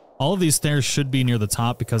 All of these stairs should be near the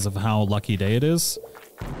top because of how lucky day it is.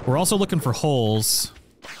 We're also looking for holes.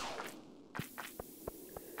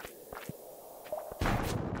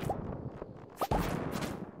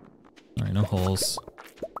 Alright, no holes.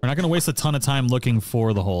 We're not going to waste a ton of time looking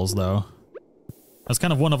for the holes, though. That's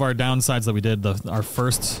kind of one of our downsides that we did our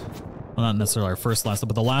first... well, not necessarily our first last,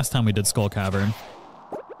 but the last time we did Skull Cavern.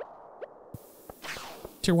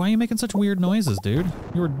 Tyr, why are you making such weird noises, dude?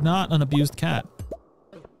 You are not an abused cat.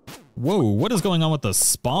 Whoa, what is going on with the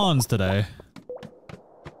spawns today?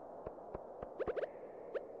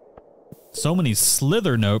 So many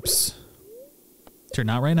slither nopes. Tyr,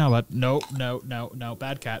 not right now, but no,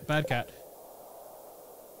 bad cat, bad cat.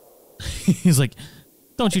 He's like,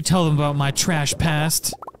 don't you tell them about my trash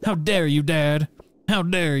past. How dare you, Dad? How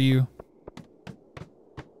dare you?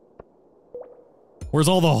 Where's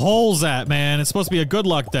all the holes at, man? It's supposed to be a good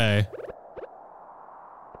luck day.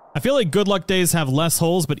 I feel like good luck days have less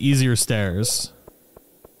holes but easier stairs.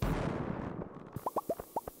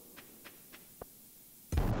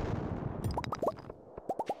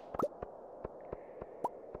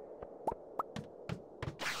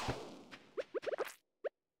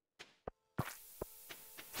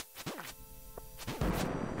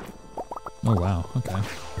 Oh wow, okay.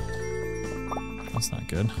 That's not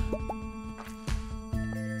good.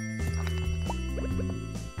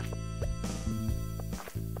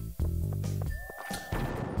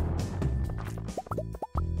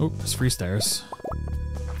 Oh, there's free stairs.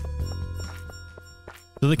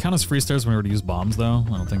 Do they count as free stairs when we were to use bombs, though?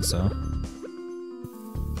 I don't think so.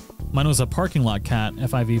 Mine was a parking lot cat,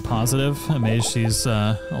 FIV positive. Amazed she's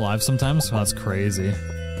alive sometimes. Well, that's crazy.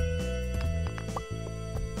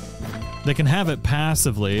 They can have it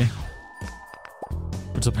passively,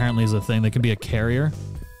 which apparently is a thing. They can be a carrier.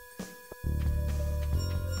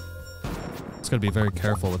 Just gotta be very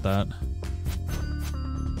careful with that.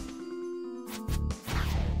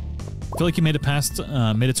 I feel like you made it past,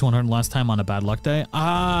 made it to 100 last time on a bad luck day.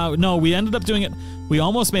 No, we ended up doing it. We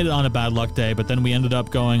almost made it on a bad luck day, but then we ended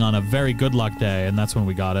up going on a very good luck day, and that's when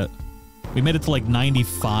we got it. We made it to like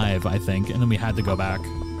 95, I think, and then we had to go back.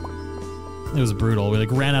 It was brutal. We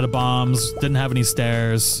like ran out of bombs, didn't have any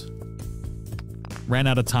stairs, ran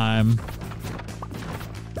out of time.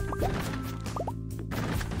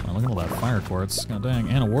 Oh, look at all that fire quartz. God dang.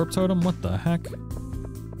 And a warp totem? What the heck?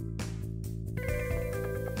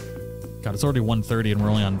 God, it's already 1:30 and we're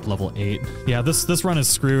only on level 8. Yeah, this run is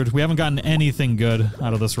screwed. We haven't gotten anything good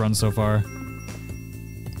out of this run so far.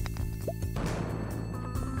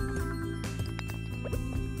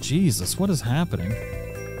 Jesus, what is happening?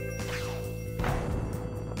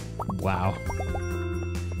 Wow.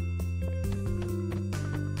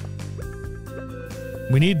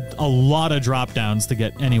 We need a lot of drop downs to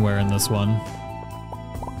get anywhere in this one.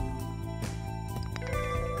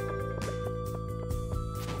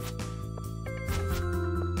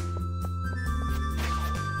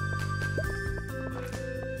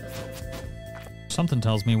 Something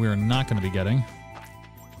tells me we are not going to be getting.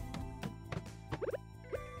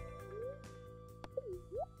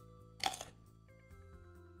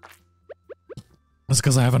 That's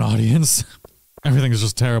because I have an audience. Everything is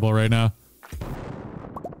just terrible right now.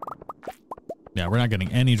 Yeah, we're not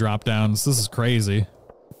getting any drop downs. This is crazy.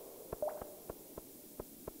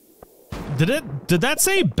 Did that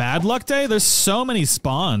say bad luck day? There's so many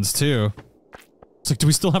spawns too. It's like, do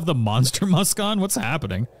we still have the monster musk on? What's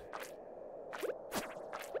happening?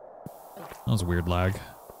 That was a weird lag.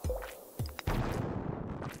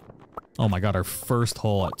 Oh my god, our first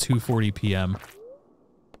hole at 2:40 p.m.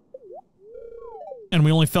 And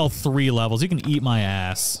we only fell 3 levels. You can eat my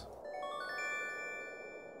ass.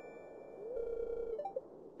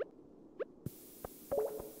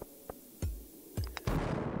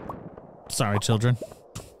 Sorry, children.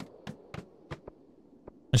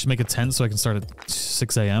 I should make a tent so I can start at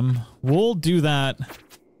 6 a.m. We'll do that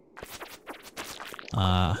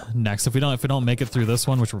next. If we don't make it through this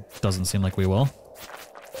one, which doesn't seem like we will.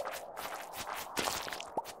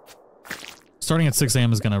 Starting at 6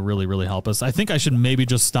 a.m. is going to really, really help us. I think I should maybe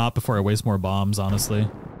just stop before I waste more bombs, honestly.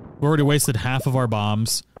 We already wasted half of our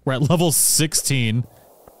bombs. We're at level 16.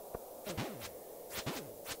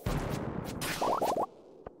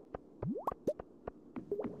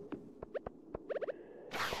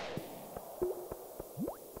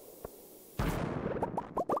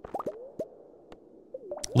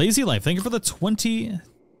 Lazy Life, thank you for the 22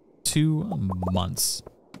 months.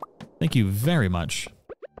 Thank you very much.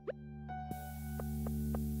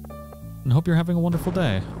 And hope you're having a wonderful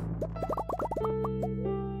day.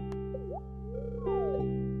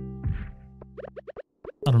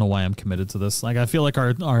 I don't know why I'm committed to this. Like, I feel like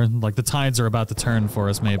our like the tides are about to turn for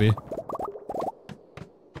us, maybe.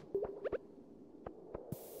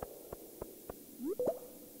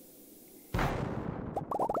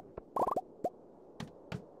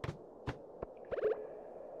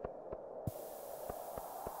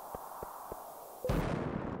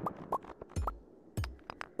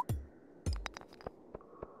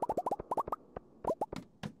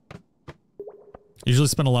 Usually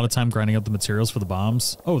spend a lot of time grinding up the materials for the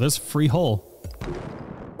bombs. Oh, there's a free hole.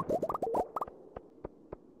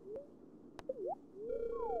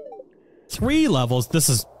 Three levels. This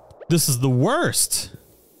is the worst.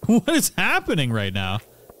 What is happening right now?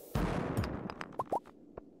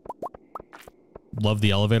 Love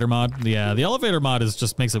the elevator mod. Yeah, the elevator mod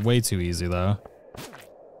just makes it way too easy though.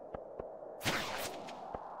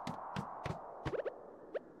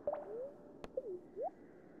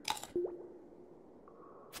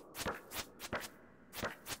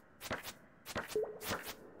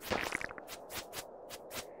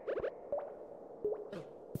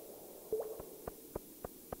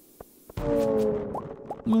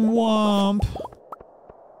 Womp.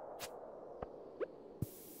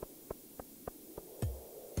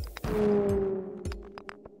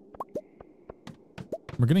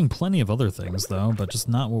 We're getting plenty of other things though, but just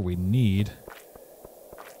not what we need.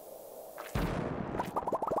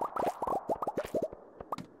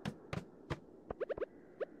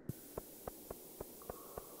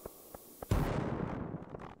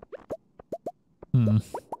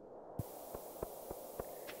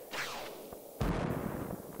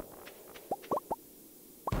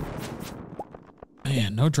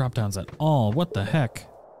 Man, no drop downs at all. What the heck?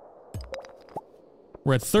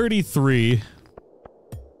 We're at 33.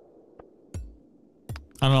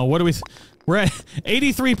 I don't know. What do we... We're at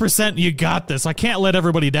 83%. You got this. I can't let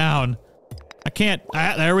everybody down. I can't...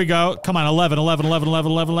 there we go. Come on. 11, 11, 11,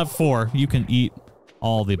 11, 11, 11, 4. You can eat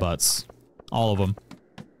all the butts. All of them.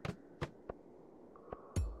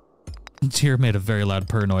 Tyr made a very loud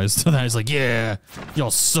purr noise. So that he's like, yeah,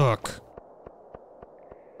 y'all suck.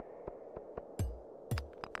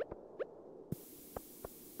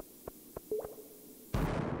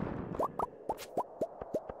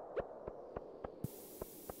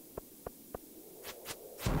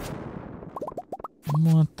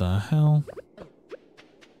 What the hell?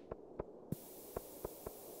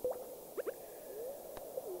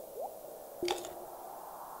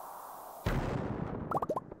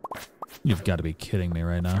 You've got to be kidding me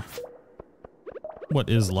right now. What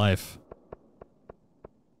is life?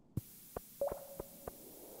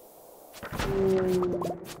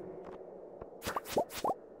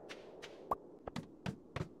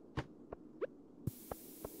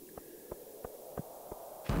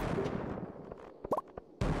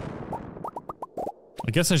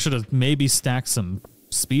 I guess I should have maybe stacked some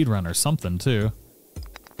speedrun or something too.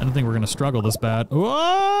 I don't think we're gonna struggle this bad.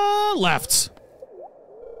 Whoa, left.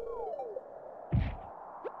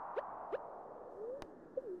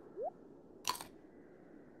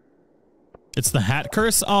 It's the hat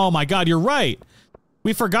curse? Oh my god, you're right.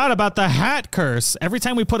 We forgot about the hat curse. Every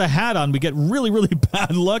time we put a hat on, we get really, really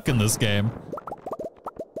bad luck in this game.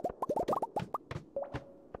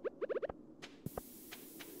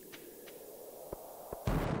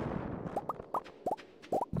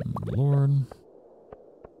 Lord.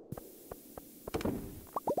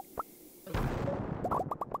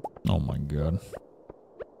 Oh my god.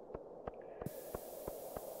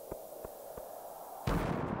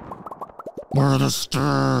 Where are the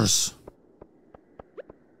stairs?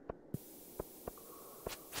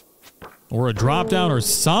 Or a drop down or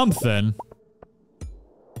something.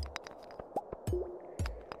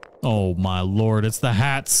 Oh my lord, it's the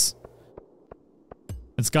hats.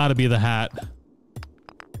 It's gotta be the hat.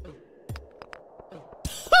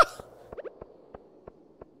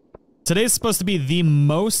 Today's supposed to be the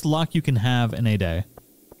most luck you can have in a day.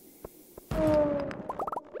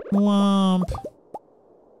 Womp.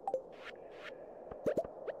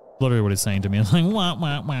 Literally what he's saying to me. It's like, wah,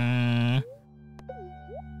 wah, wah.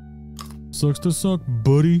 Sucks to suck,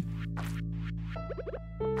 buddy.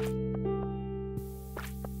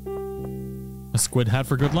 A squid hat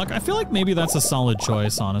for good luck? I feel like maybe that's a solid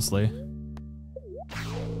choice, honestly.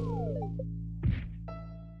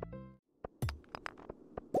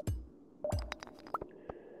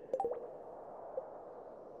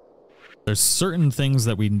 There's certain things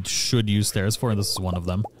that we should use stairs for, and this is one of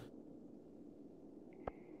them.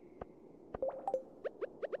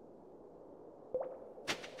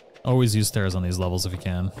 Always use stairs on these levels if you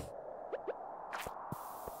can.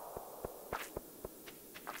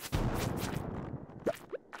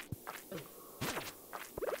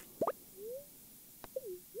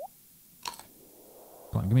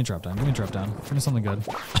 Come on, give me a drop down, give me a drop down. Give me something good.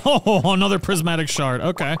 Oh, another prismatic shard.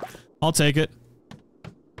 Okay, I'll take it.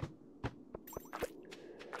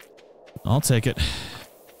 I'll take it.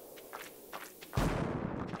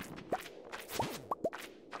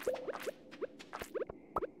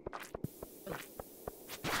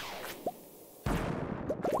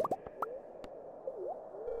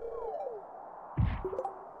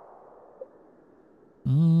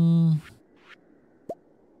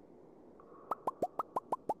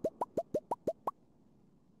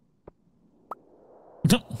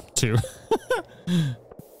 Two.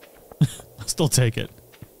 I'll still take it.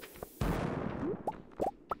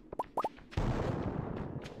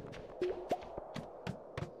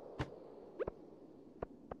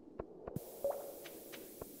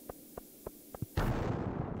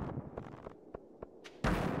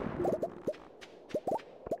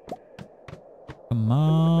 Come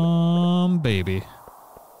on, baby.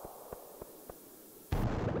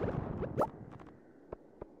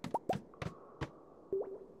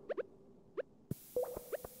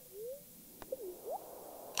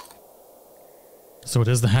 So it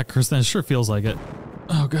is the hat curse then? It sure feels like it.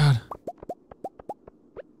 Oh god.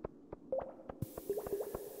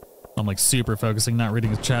 I'm like super focusing, not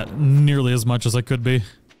reading his chat nearly as much as I could be.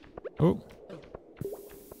 Oh.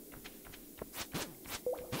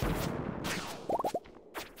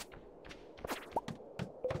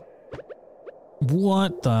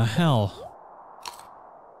 What the hell?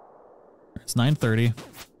 It's 9:30.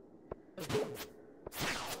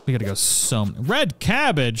 We gotta go so many. Red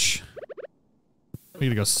cabbage! We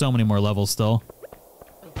gotta go so many more levels still.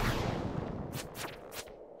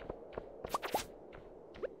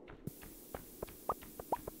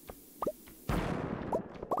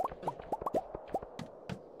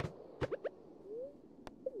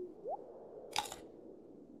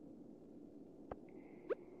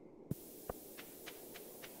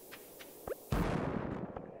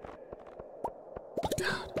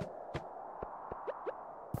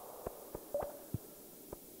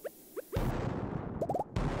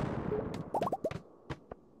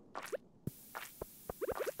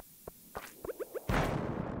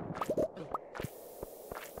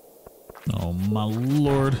 Oh my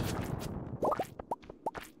lord.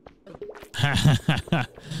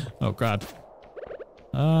 Oh, God.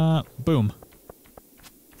 Boom.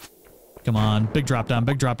 Come on. Big drop down,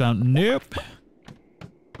 big drop down. Nope.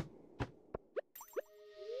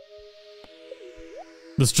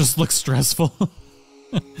 This just looks stressful.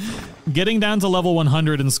 Getting down to level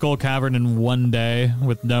 100 in Skull Cavern in one day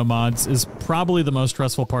with no mods is probably the most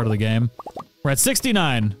stressful part of the game. We're at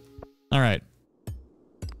 69. All right.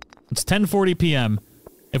 It's 10:40 p.m.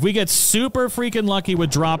 If we get super freaking lucky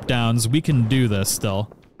with drop downs, we can do this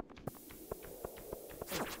still.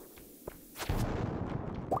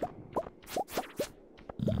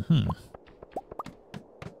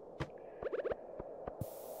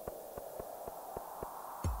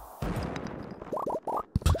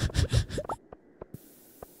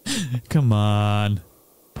 Come on.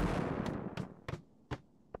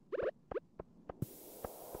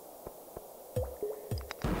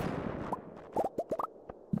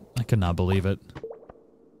 I could not believe it.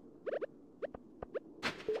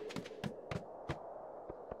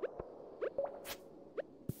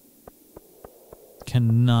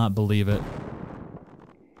 Cannot believe it.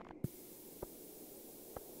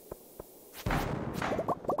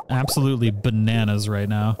 Absolutely bananas right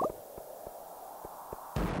now.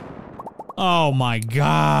 Oh my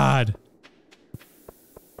God.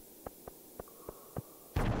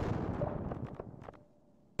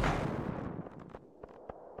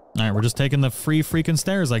 Alright, we're just taking the free freaking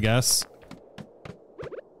stairs, I guess.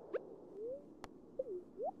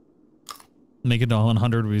 Make it to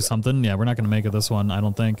 100 would be something. Yeah, we're not gonna make it this one, I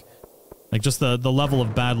don't think. Like, just the level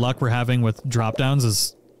of bad luck we're having with drop downs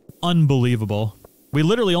is unbelievable. We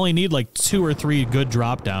literally only need like 2 or 3 good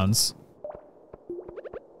drop downs.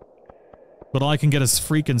 But all I can get is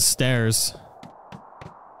freaking stairs.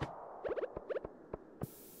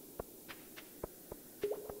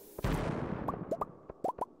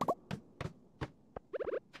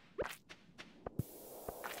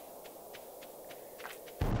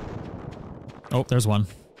 Oh, there's one.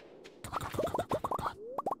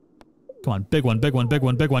 Come on, big one, big one, big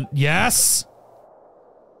one, big one. Yes!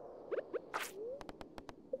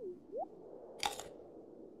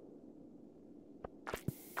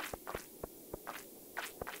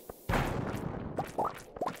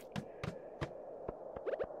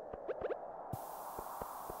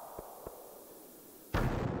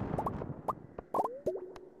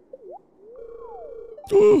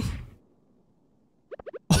 Ooh.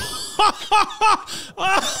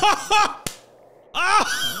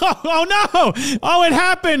 Oh no! Oh, it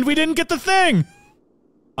happened! We didn't get the thing!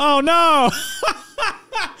 Oh no!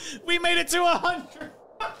 We made it to 100!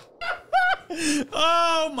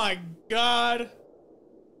 Oh my God!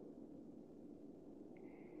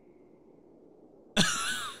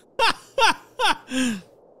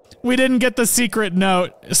 We didn't get the secret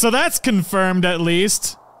note, so that's confirmed at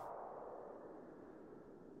least.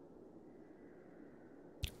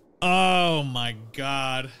 Oh my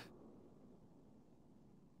God.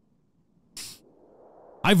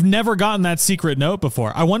 I've never gotten that secret note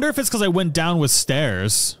before. I wonder if it's because I went down with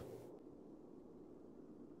stairs.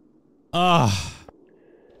 Ugh.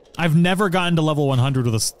 I've never gotten to level 100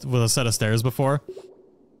 with a set of stairs before.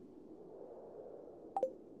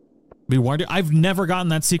 Be warned. I've never gotten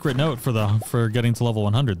that secret note for getting to level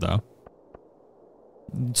 100 though.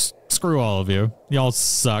 Screw all of you. Y'all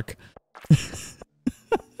suck.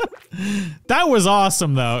 That was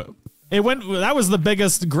awesome though. That was the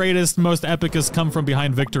biggest, greatest, most epicest come from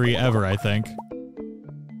behind victory ever, I think.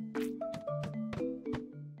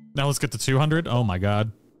 Now let's get to 200. Oh my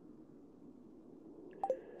God.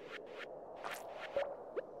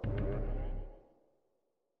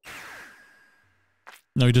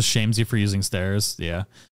 No, he just shames you for using stairs. Yeah.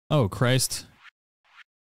 Oh, Christ.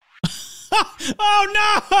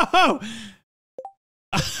 Oh no!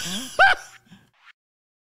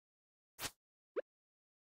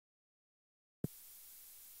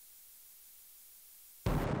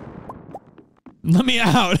 Let me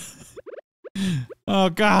out. Oh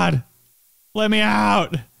God. Let me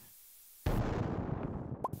out.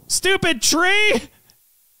 Stupid tree!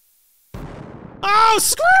 Oh,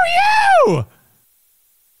 screw you!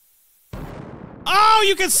 Oh,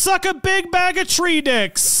 you can suck a big bag of tree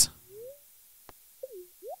dicks.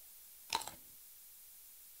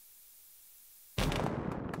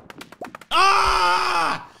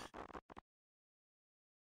 Ah!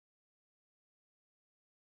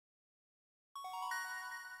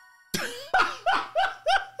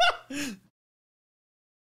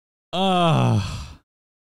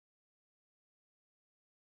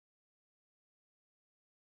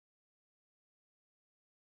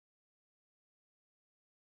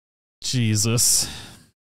 Jesus.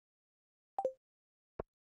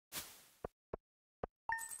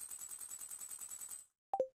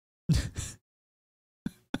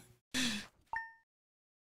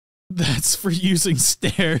 That's for using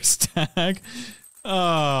stairs tag.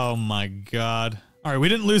 Oh my god. Alright, we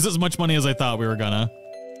didn't lose as much money as I thought we were gonna.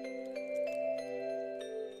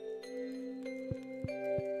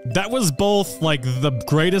 That was both, like, the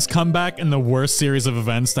greatest comeback and the worst series of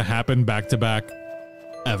events to happen back-to-back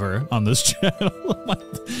ever on this channel.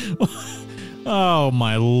 Oh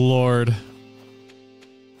my lord.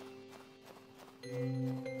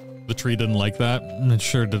 The tree didn't like that? It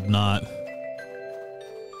sure did not.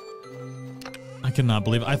 I cannot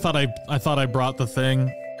believe it. I thought I brought the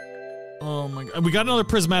thing. Oh my god. We got another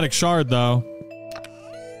prismatic shard though.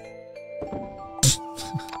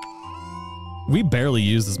 We barely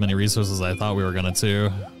used as many resources as I thought we were gonna too.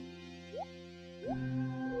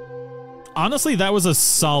 Honestly, that was a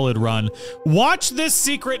solid run. Watch this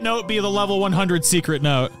secret note be the level 100 secret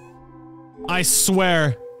note. I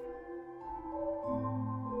swear.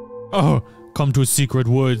 Oh, come to secret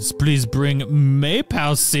woods. Please bring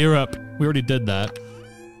maypole syrup. We already did that.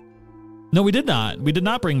 No, we did not. We did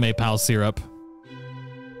not bring maypole syrup.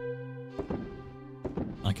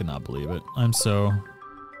 I cannot believe it. I'm so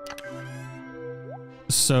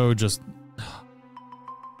just...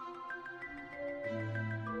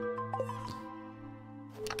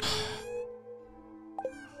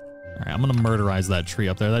 Alright, I'm gonna murderize that tree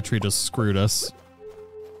up there. That tree just screwed us.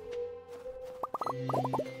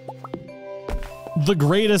 The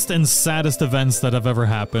greatest and saddest events that have ever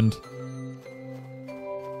happened.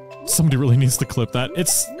 Somebody really needs to clip that.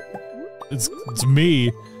 It's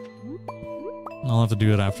me. I'll have to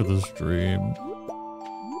do it after the stream.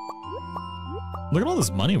 Look at all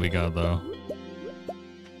this money we got, though.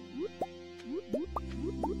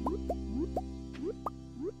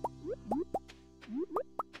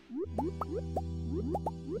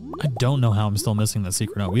 I don't know how I'm still missing the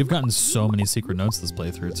secret note. We've gotten so many secret notes this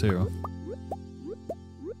playthrough, too.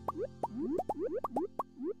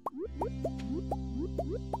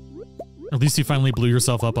 At least you finally blew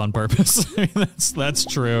yourself up on purpose. I mean, that's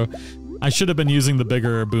true. I should have been using the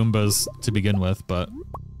bigger Boombas to begin with, but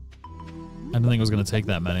I didn't think it was going to take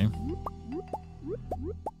that many.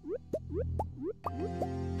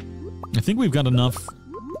 I think we've got enough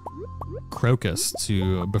Crocus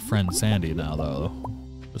to befriend Sandy now, though.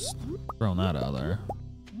 Just throwing that out there.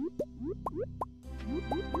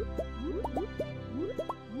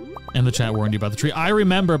 And the chat warned you about the tree. I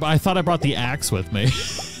remember, but I thought I brought the axe with me.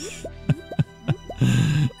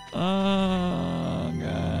 Oh,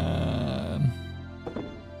 God.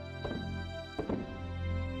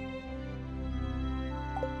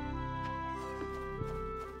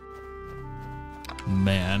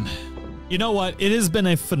 Man. You know what? It has been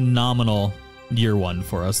a phenomenal year one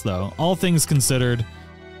for us, though. All things considered,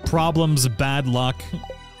 problems, bad luck,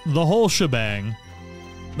 the whole shebang.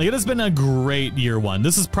 Like, it has been a great year one.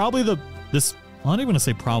 This is probably I'm not even gonna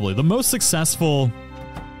say probably, the most successful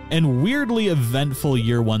and weirdly eventful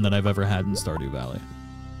year one that I've ever had in Stardew Valley.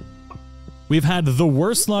 We've had the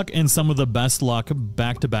worst luck and some of the best luck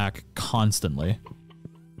back to back constantly.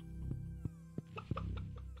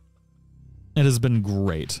 It has been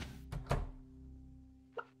great.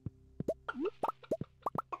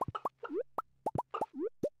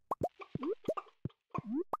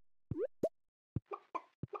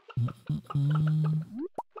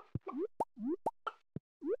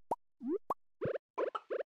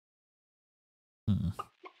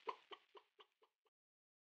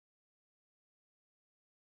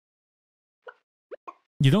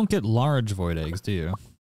 You don't get large void eggs, do you?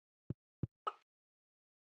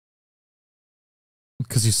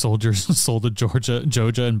 Because you sold the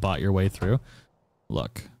Joja and bought your way through.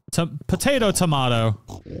 Look, potato, tomato.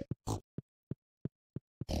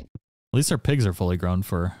 At least our pigs are fully grown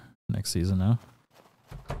for next season now.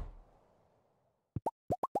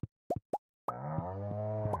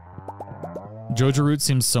 Joja root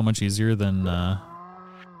seems so much easier than.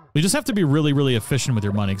 You just have to be really, really efficient with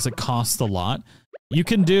your money because it costs a lot. You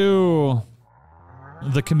can do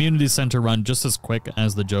the community center run just as quick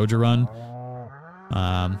as the Joja run,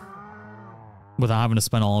 without having to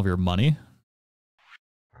spend all of your money.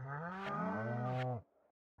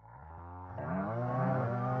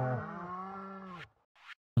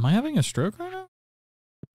 Am I having a stroke right now?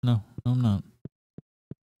 No, I'm not.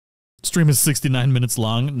 Stream is 69 minutes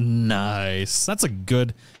long. Nice. That's a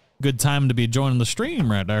good time to be joining the stream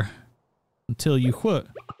right there. Until you quit.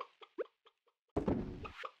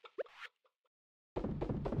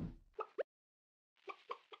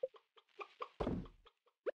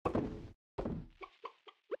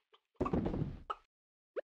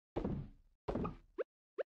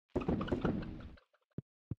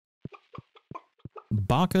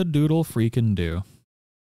 Baka doodle freaking do.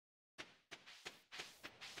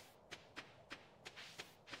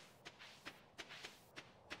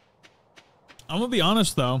 I'm gonna be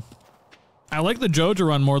honest though. I like the Joja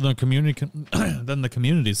run more than the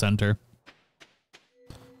community center.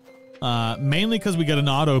 Mainly because we get an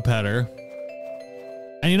auto petter.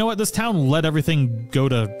 And you know what? This town let everything go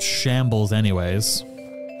to shambles anyways.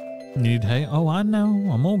 Need hay? Oh, I know.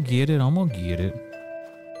 I'm gonna get it. I'm gonna get it.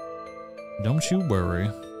 Don't you worry.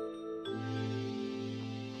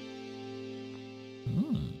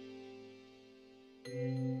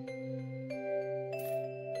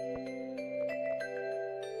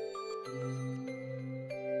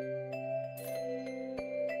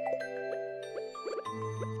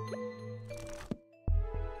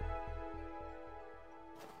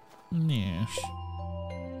 Yes.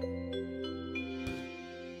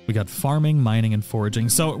 We got farming, mining, and foraging.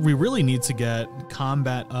 So we really need to get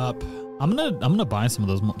combat up. I'm gonna buy some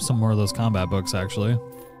more of those combat books actually.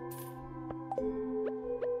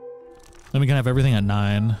 Then we can have everything at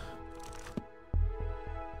 9.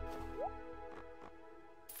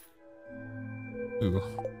 Ooh,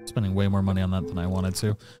 spending way more money on that than I wanted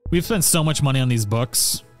to. We've spent so much money on these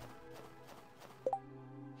books.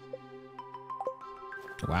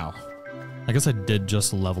 Wow. I guess I did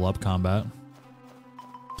just level up combat.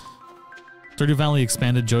 Stardew Valley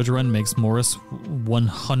expanded Joja Run makes Morris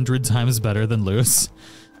 100 times better than Lewis.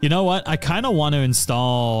 You know what? I kind of want to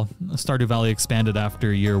install Stardew Valley expanded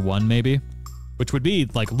after year 1 maybe, which would be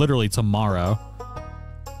like literally tomorrow.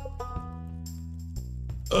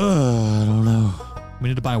 I don't know. We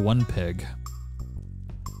need to buy 1 pig.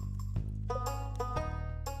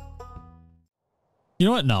 You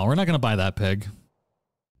know what? No, we're not going to buy that pig.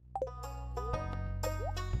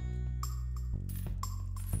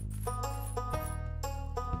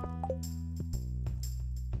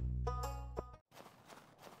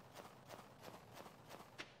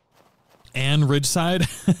 And Ridgeside.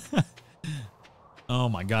 Oh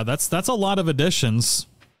my god, that's a lot of additions.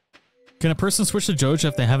 Can a person switch to Joja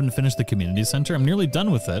if they haven't finished the community center? I'm nearly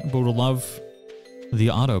done with it, but would love the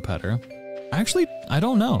auto petter. Actually, I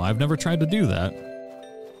don't know. I've never tried to do that.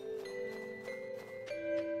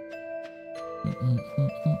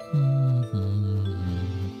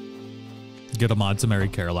 Get a mod to marry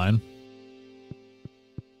Caroline.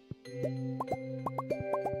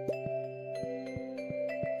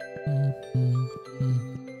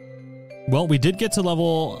 Well, we did get to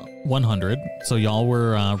level 100, so y'all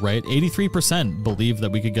were right. 83% believe that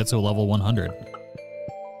we could get to a level 100.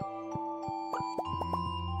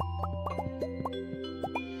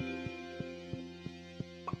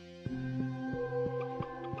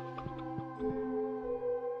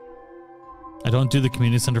 I don't do the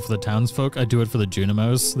community center for the townsfolk. I do it for the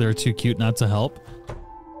Junimos. They're too cute not to help.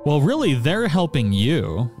 Well, really, they're helping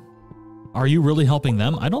you. Are you really helping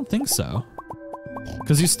them? I don't think so.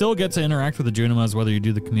 Because you still get to interact with the Junimos whether you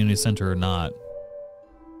do the community center or not.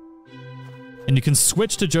 And you can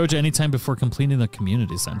switch to Joja anytime before completing the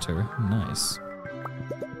community center. Nice.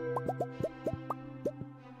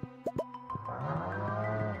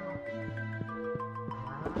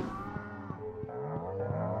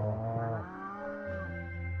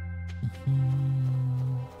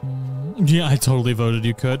 Yeah, I totally voted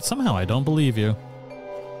you could. Somehow I don't believe you.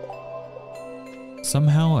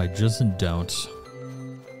 Somehow I just don't.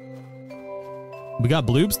 We got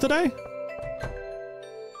bloobs today?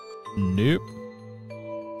 Nope.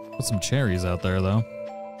 Put some cherries out there, though.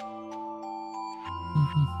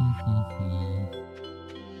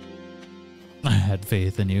 I had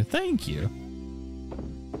faith in you. Thank you.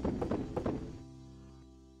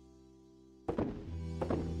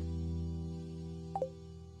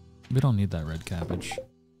 We don't need that red cabbage.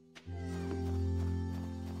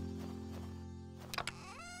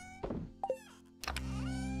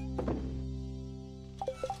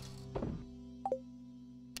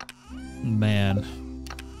 Man.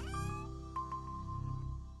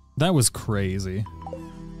 That was crazy.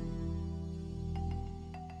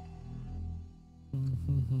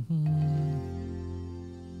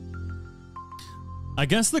 I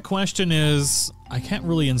guess the question is, I can't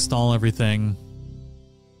really install everything.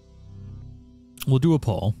 We'll do a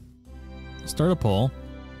poll. Start a poll.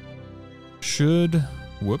 Should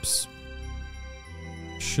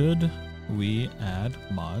we add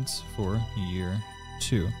mods for year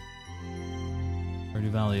 2? Stardew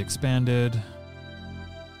Valley expanded.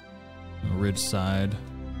 Ridgeside.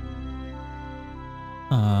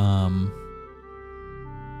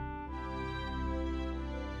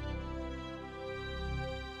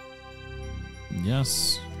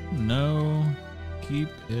 Yes. No. Keep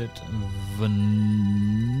it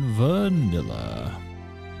vanilla.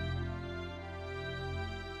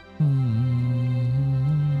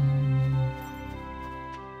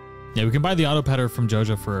 Yeah, we can buy the auto petter from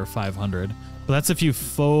Joja for 500. But that's if you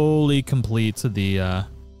fully complete the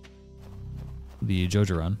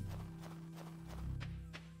Joja run.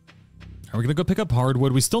 Are we gonna go pick up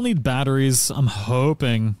hardwood? We still need batteries. I'm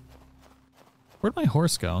hoping. Where'd my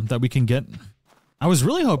horse go? That we can get. I was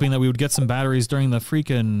really hoping that we would get some batteries during the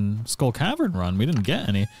freaking Skull Cavern run. We didn't get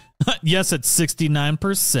any. Yes, at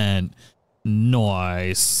 69%.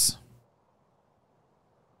 Nice.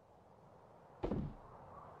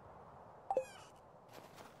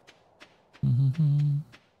 All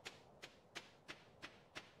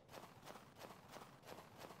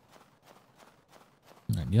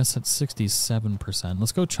right, yes, at 67%.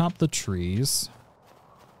 Let's go chop the trees.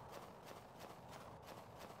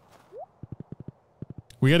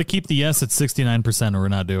 We got to keep the yes at 69% or we're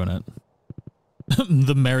not doing it.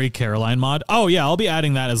 The Mary Caroline mod. Oh yeah, I'll be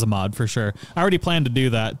adding that as a mod for sure. I already planned to do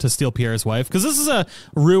that to steal Pierre's wife because this is a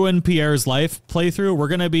ruin Pierre's life playthrough. We're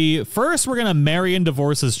gonna be first we're gonna marry and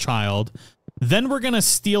divorce his child, then we're gonna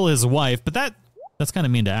steal his wife. But that's kind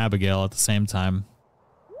of mean to Abigail at the same time.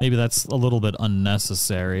 Maybe that's a little bit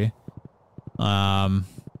unnecessary. And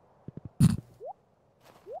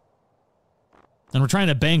we're trying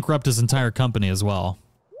to bankrupt his entire company as well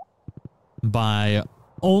by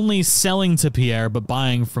only selling to Pierre, but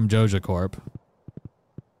buying from Joja Corp.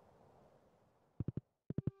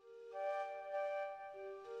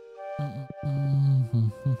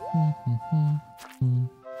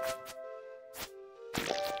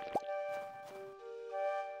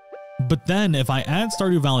 But then, if I add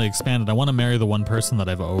Stardew Valley Expanded, I want to marry the one person that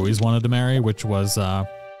I've always wanted to marry, which was the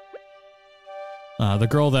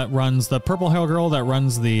girl that runs, the purple hair girl that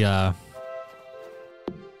runs the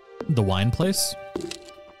wine place.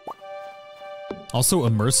 Also,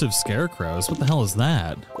 immersive scarecrows. What the hell is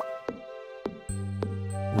that?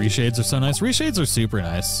 Reshades are so nice. Reshades are super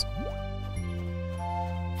nice.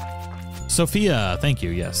 Sophia, thank you.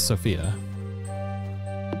 Yes, Sophia.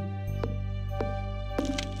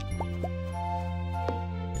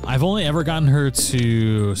 I've only ever gotten her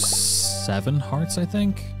to 7 hearts, I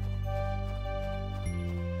think.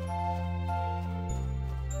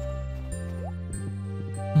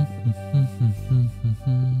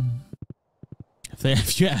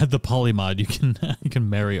 If you add the polymod, you can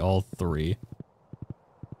marry all 3.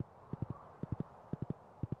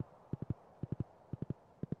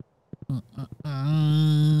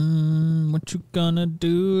 What you gonna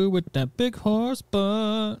do with that big horse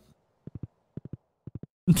butt?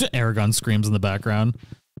 Aragon screams in the background.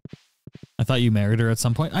 I thought you married her at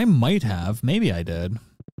some point. I might have. Maybe I did.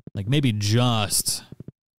 Like maybe just.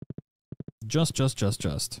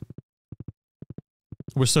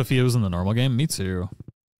 Wish Sophia was in the normal game. Me too.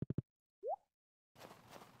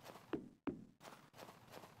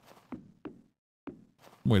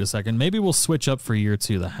 Wait a second. Maybe we'll switch up for year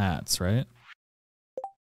 2 the hats, right?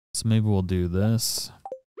 So maybe we'll do this.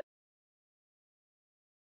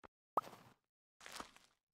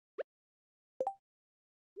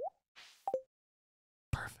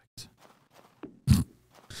 Perfect.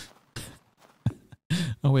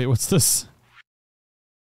 Oh wait, what's this?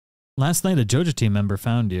 Last night, a Joja team member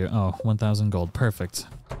found you. Oh, 1,000 gold. Perfect.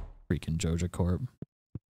 Freaking Joja Corp.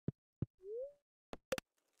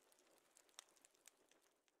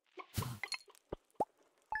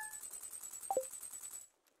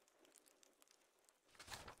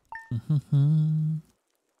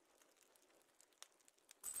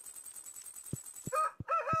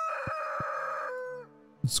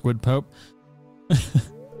 Squid Pope.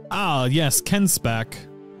 Ah, yes, Ken's back.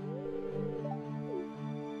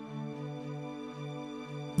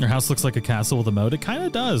 Your house looks like a castle with a moat. It kind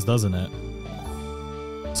of does, doesn't it?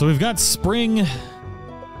 So we've got spring,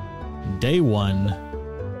 day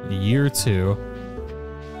 1, year 2.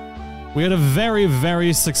 We had a very,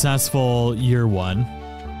 very successful year 1.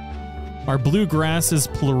 Our bluegrass is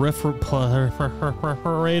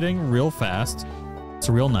proliferating real fast. It's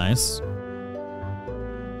real nice.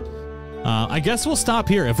 I guess we'll stop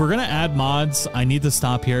here. If we're going to add mods, I need to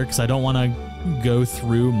stop here because I don't want to go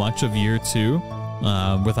through much of year 2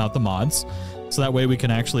 without the mods. So that way we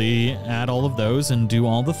can actually add all of those and do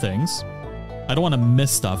all the things. I don't want to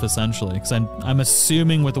miss stuff, essentially, because I'm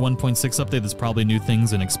assuming with the 1.6 update, there's probably new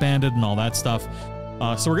things and expanded and all that stuff.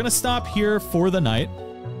 So we're going to stop here for the night.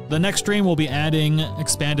 The next stream, we'll be adding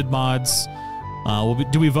expanded mods.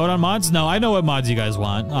 Do we vote on mods? No, I know what mods you guys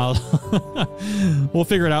want. We'll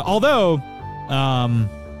figure it out. Although,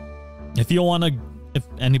 if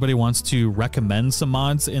anybody wants to recommend some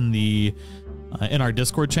mods in the in our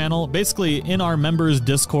Discord channel. Basically, in our members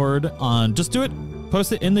Discord, just do it,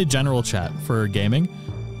 post it in the general chat for gaming.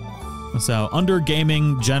 So under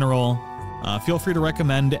gaming general, feel free to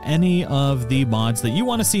recommend any of the mods that you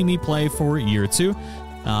want to see me play for year 2.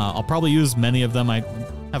 I'll probably use many of them. I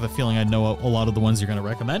have a feeling I know a lot of the ones you're going to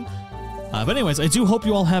recommend. But anyways, I do hope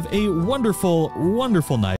you all have a wonderful, wonderful night.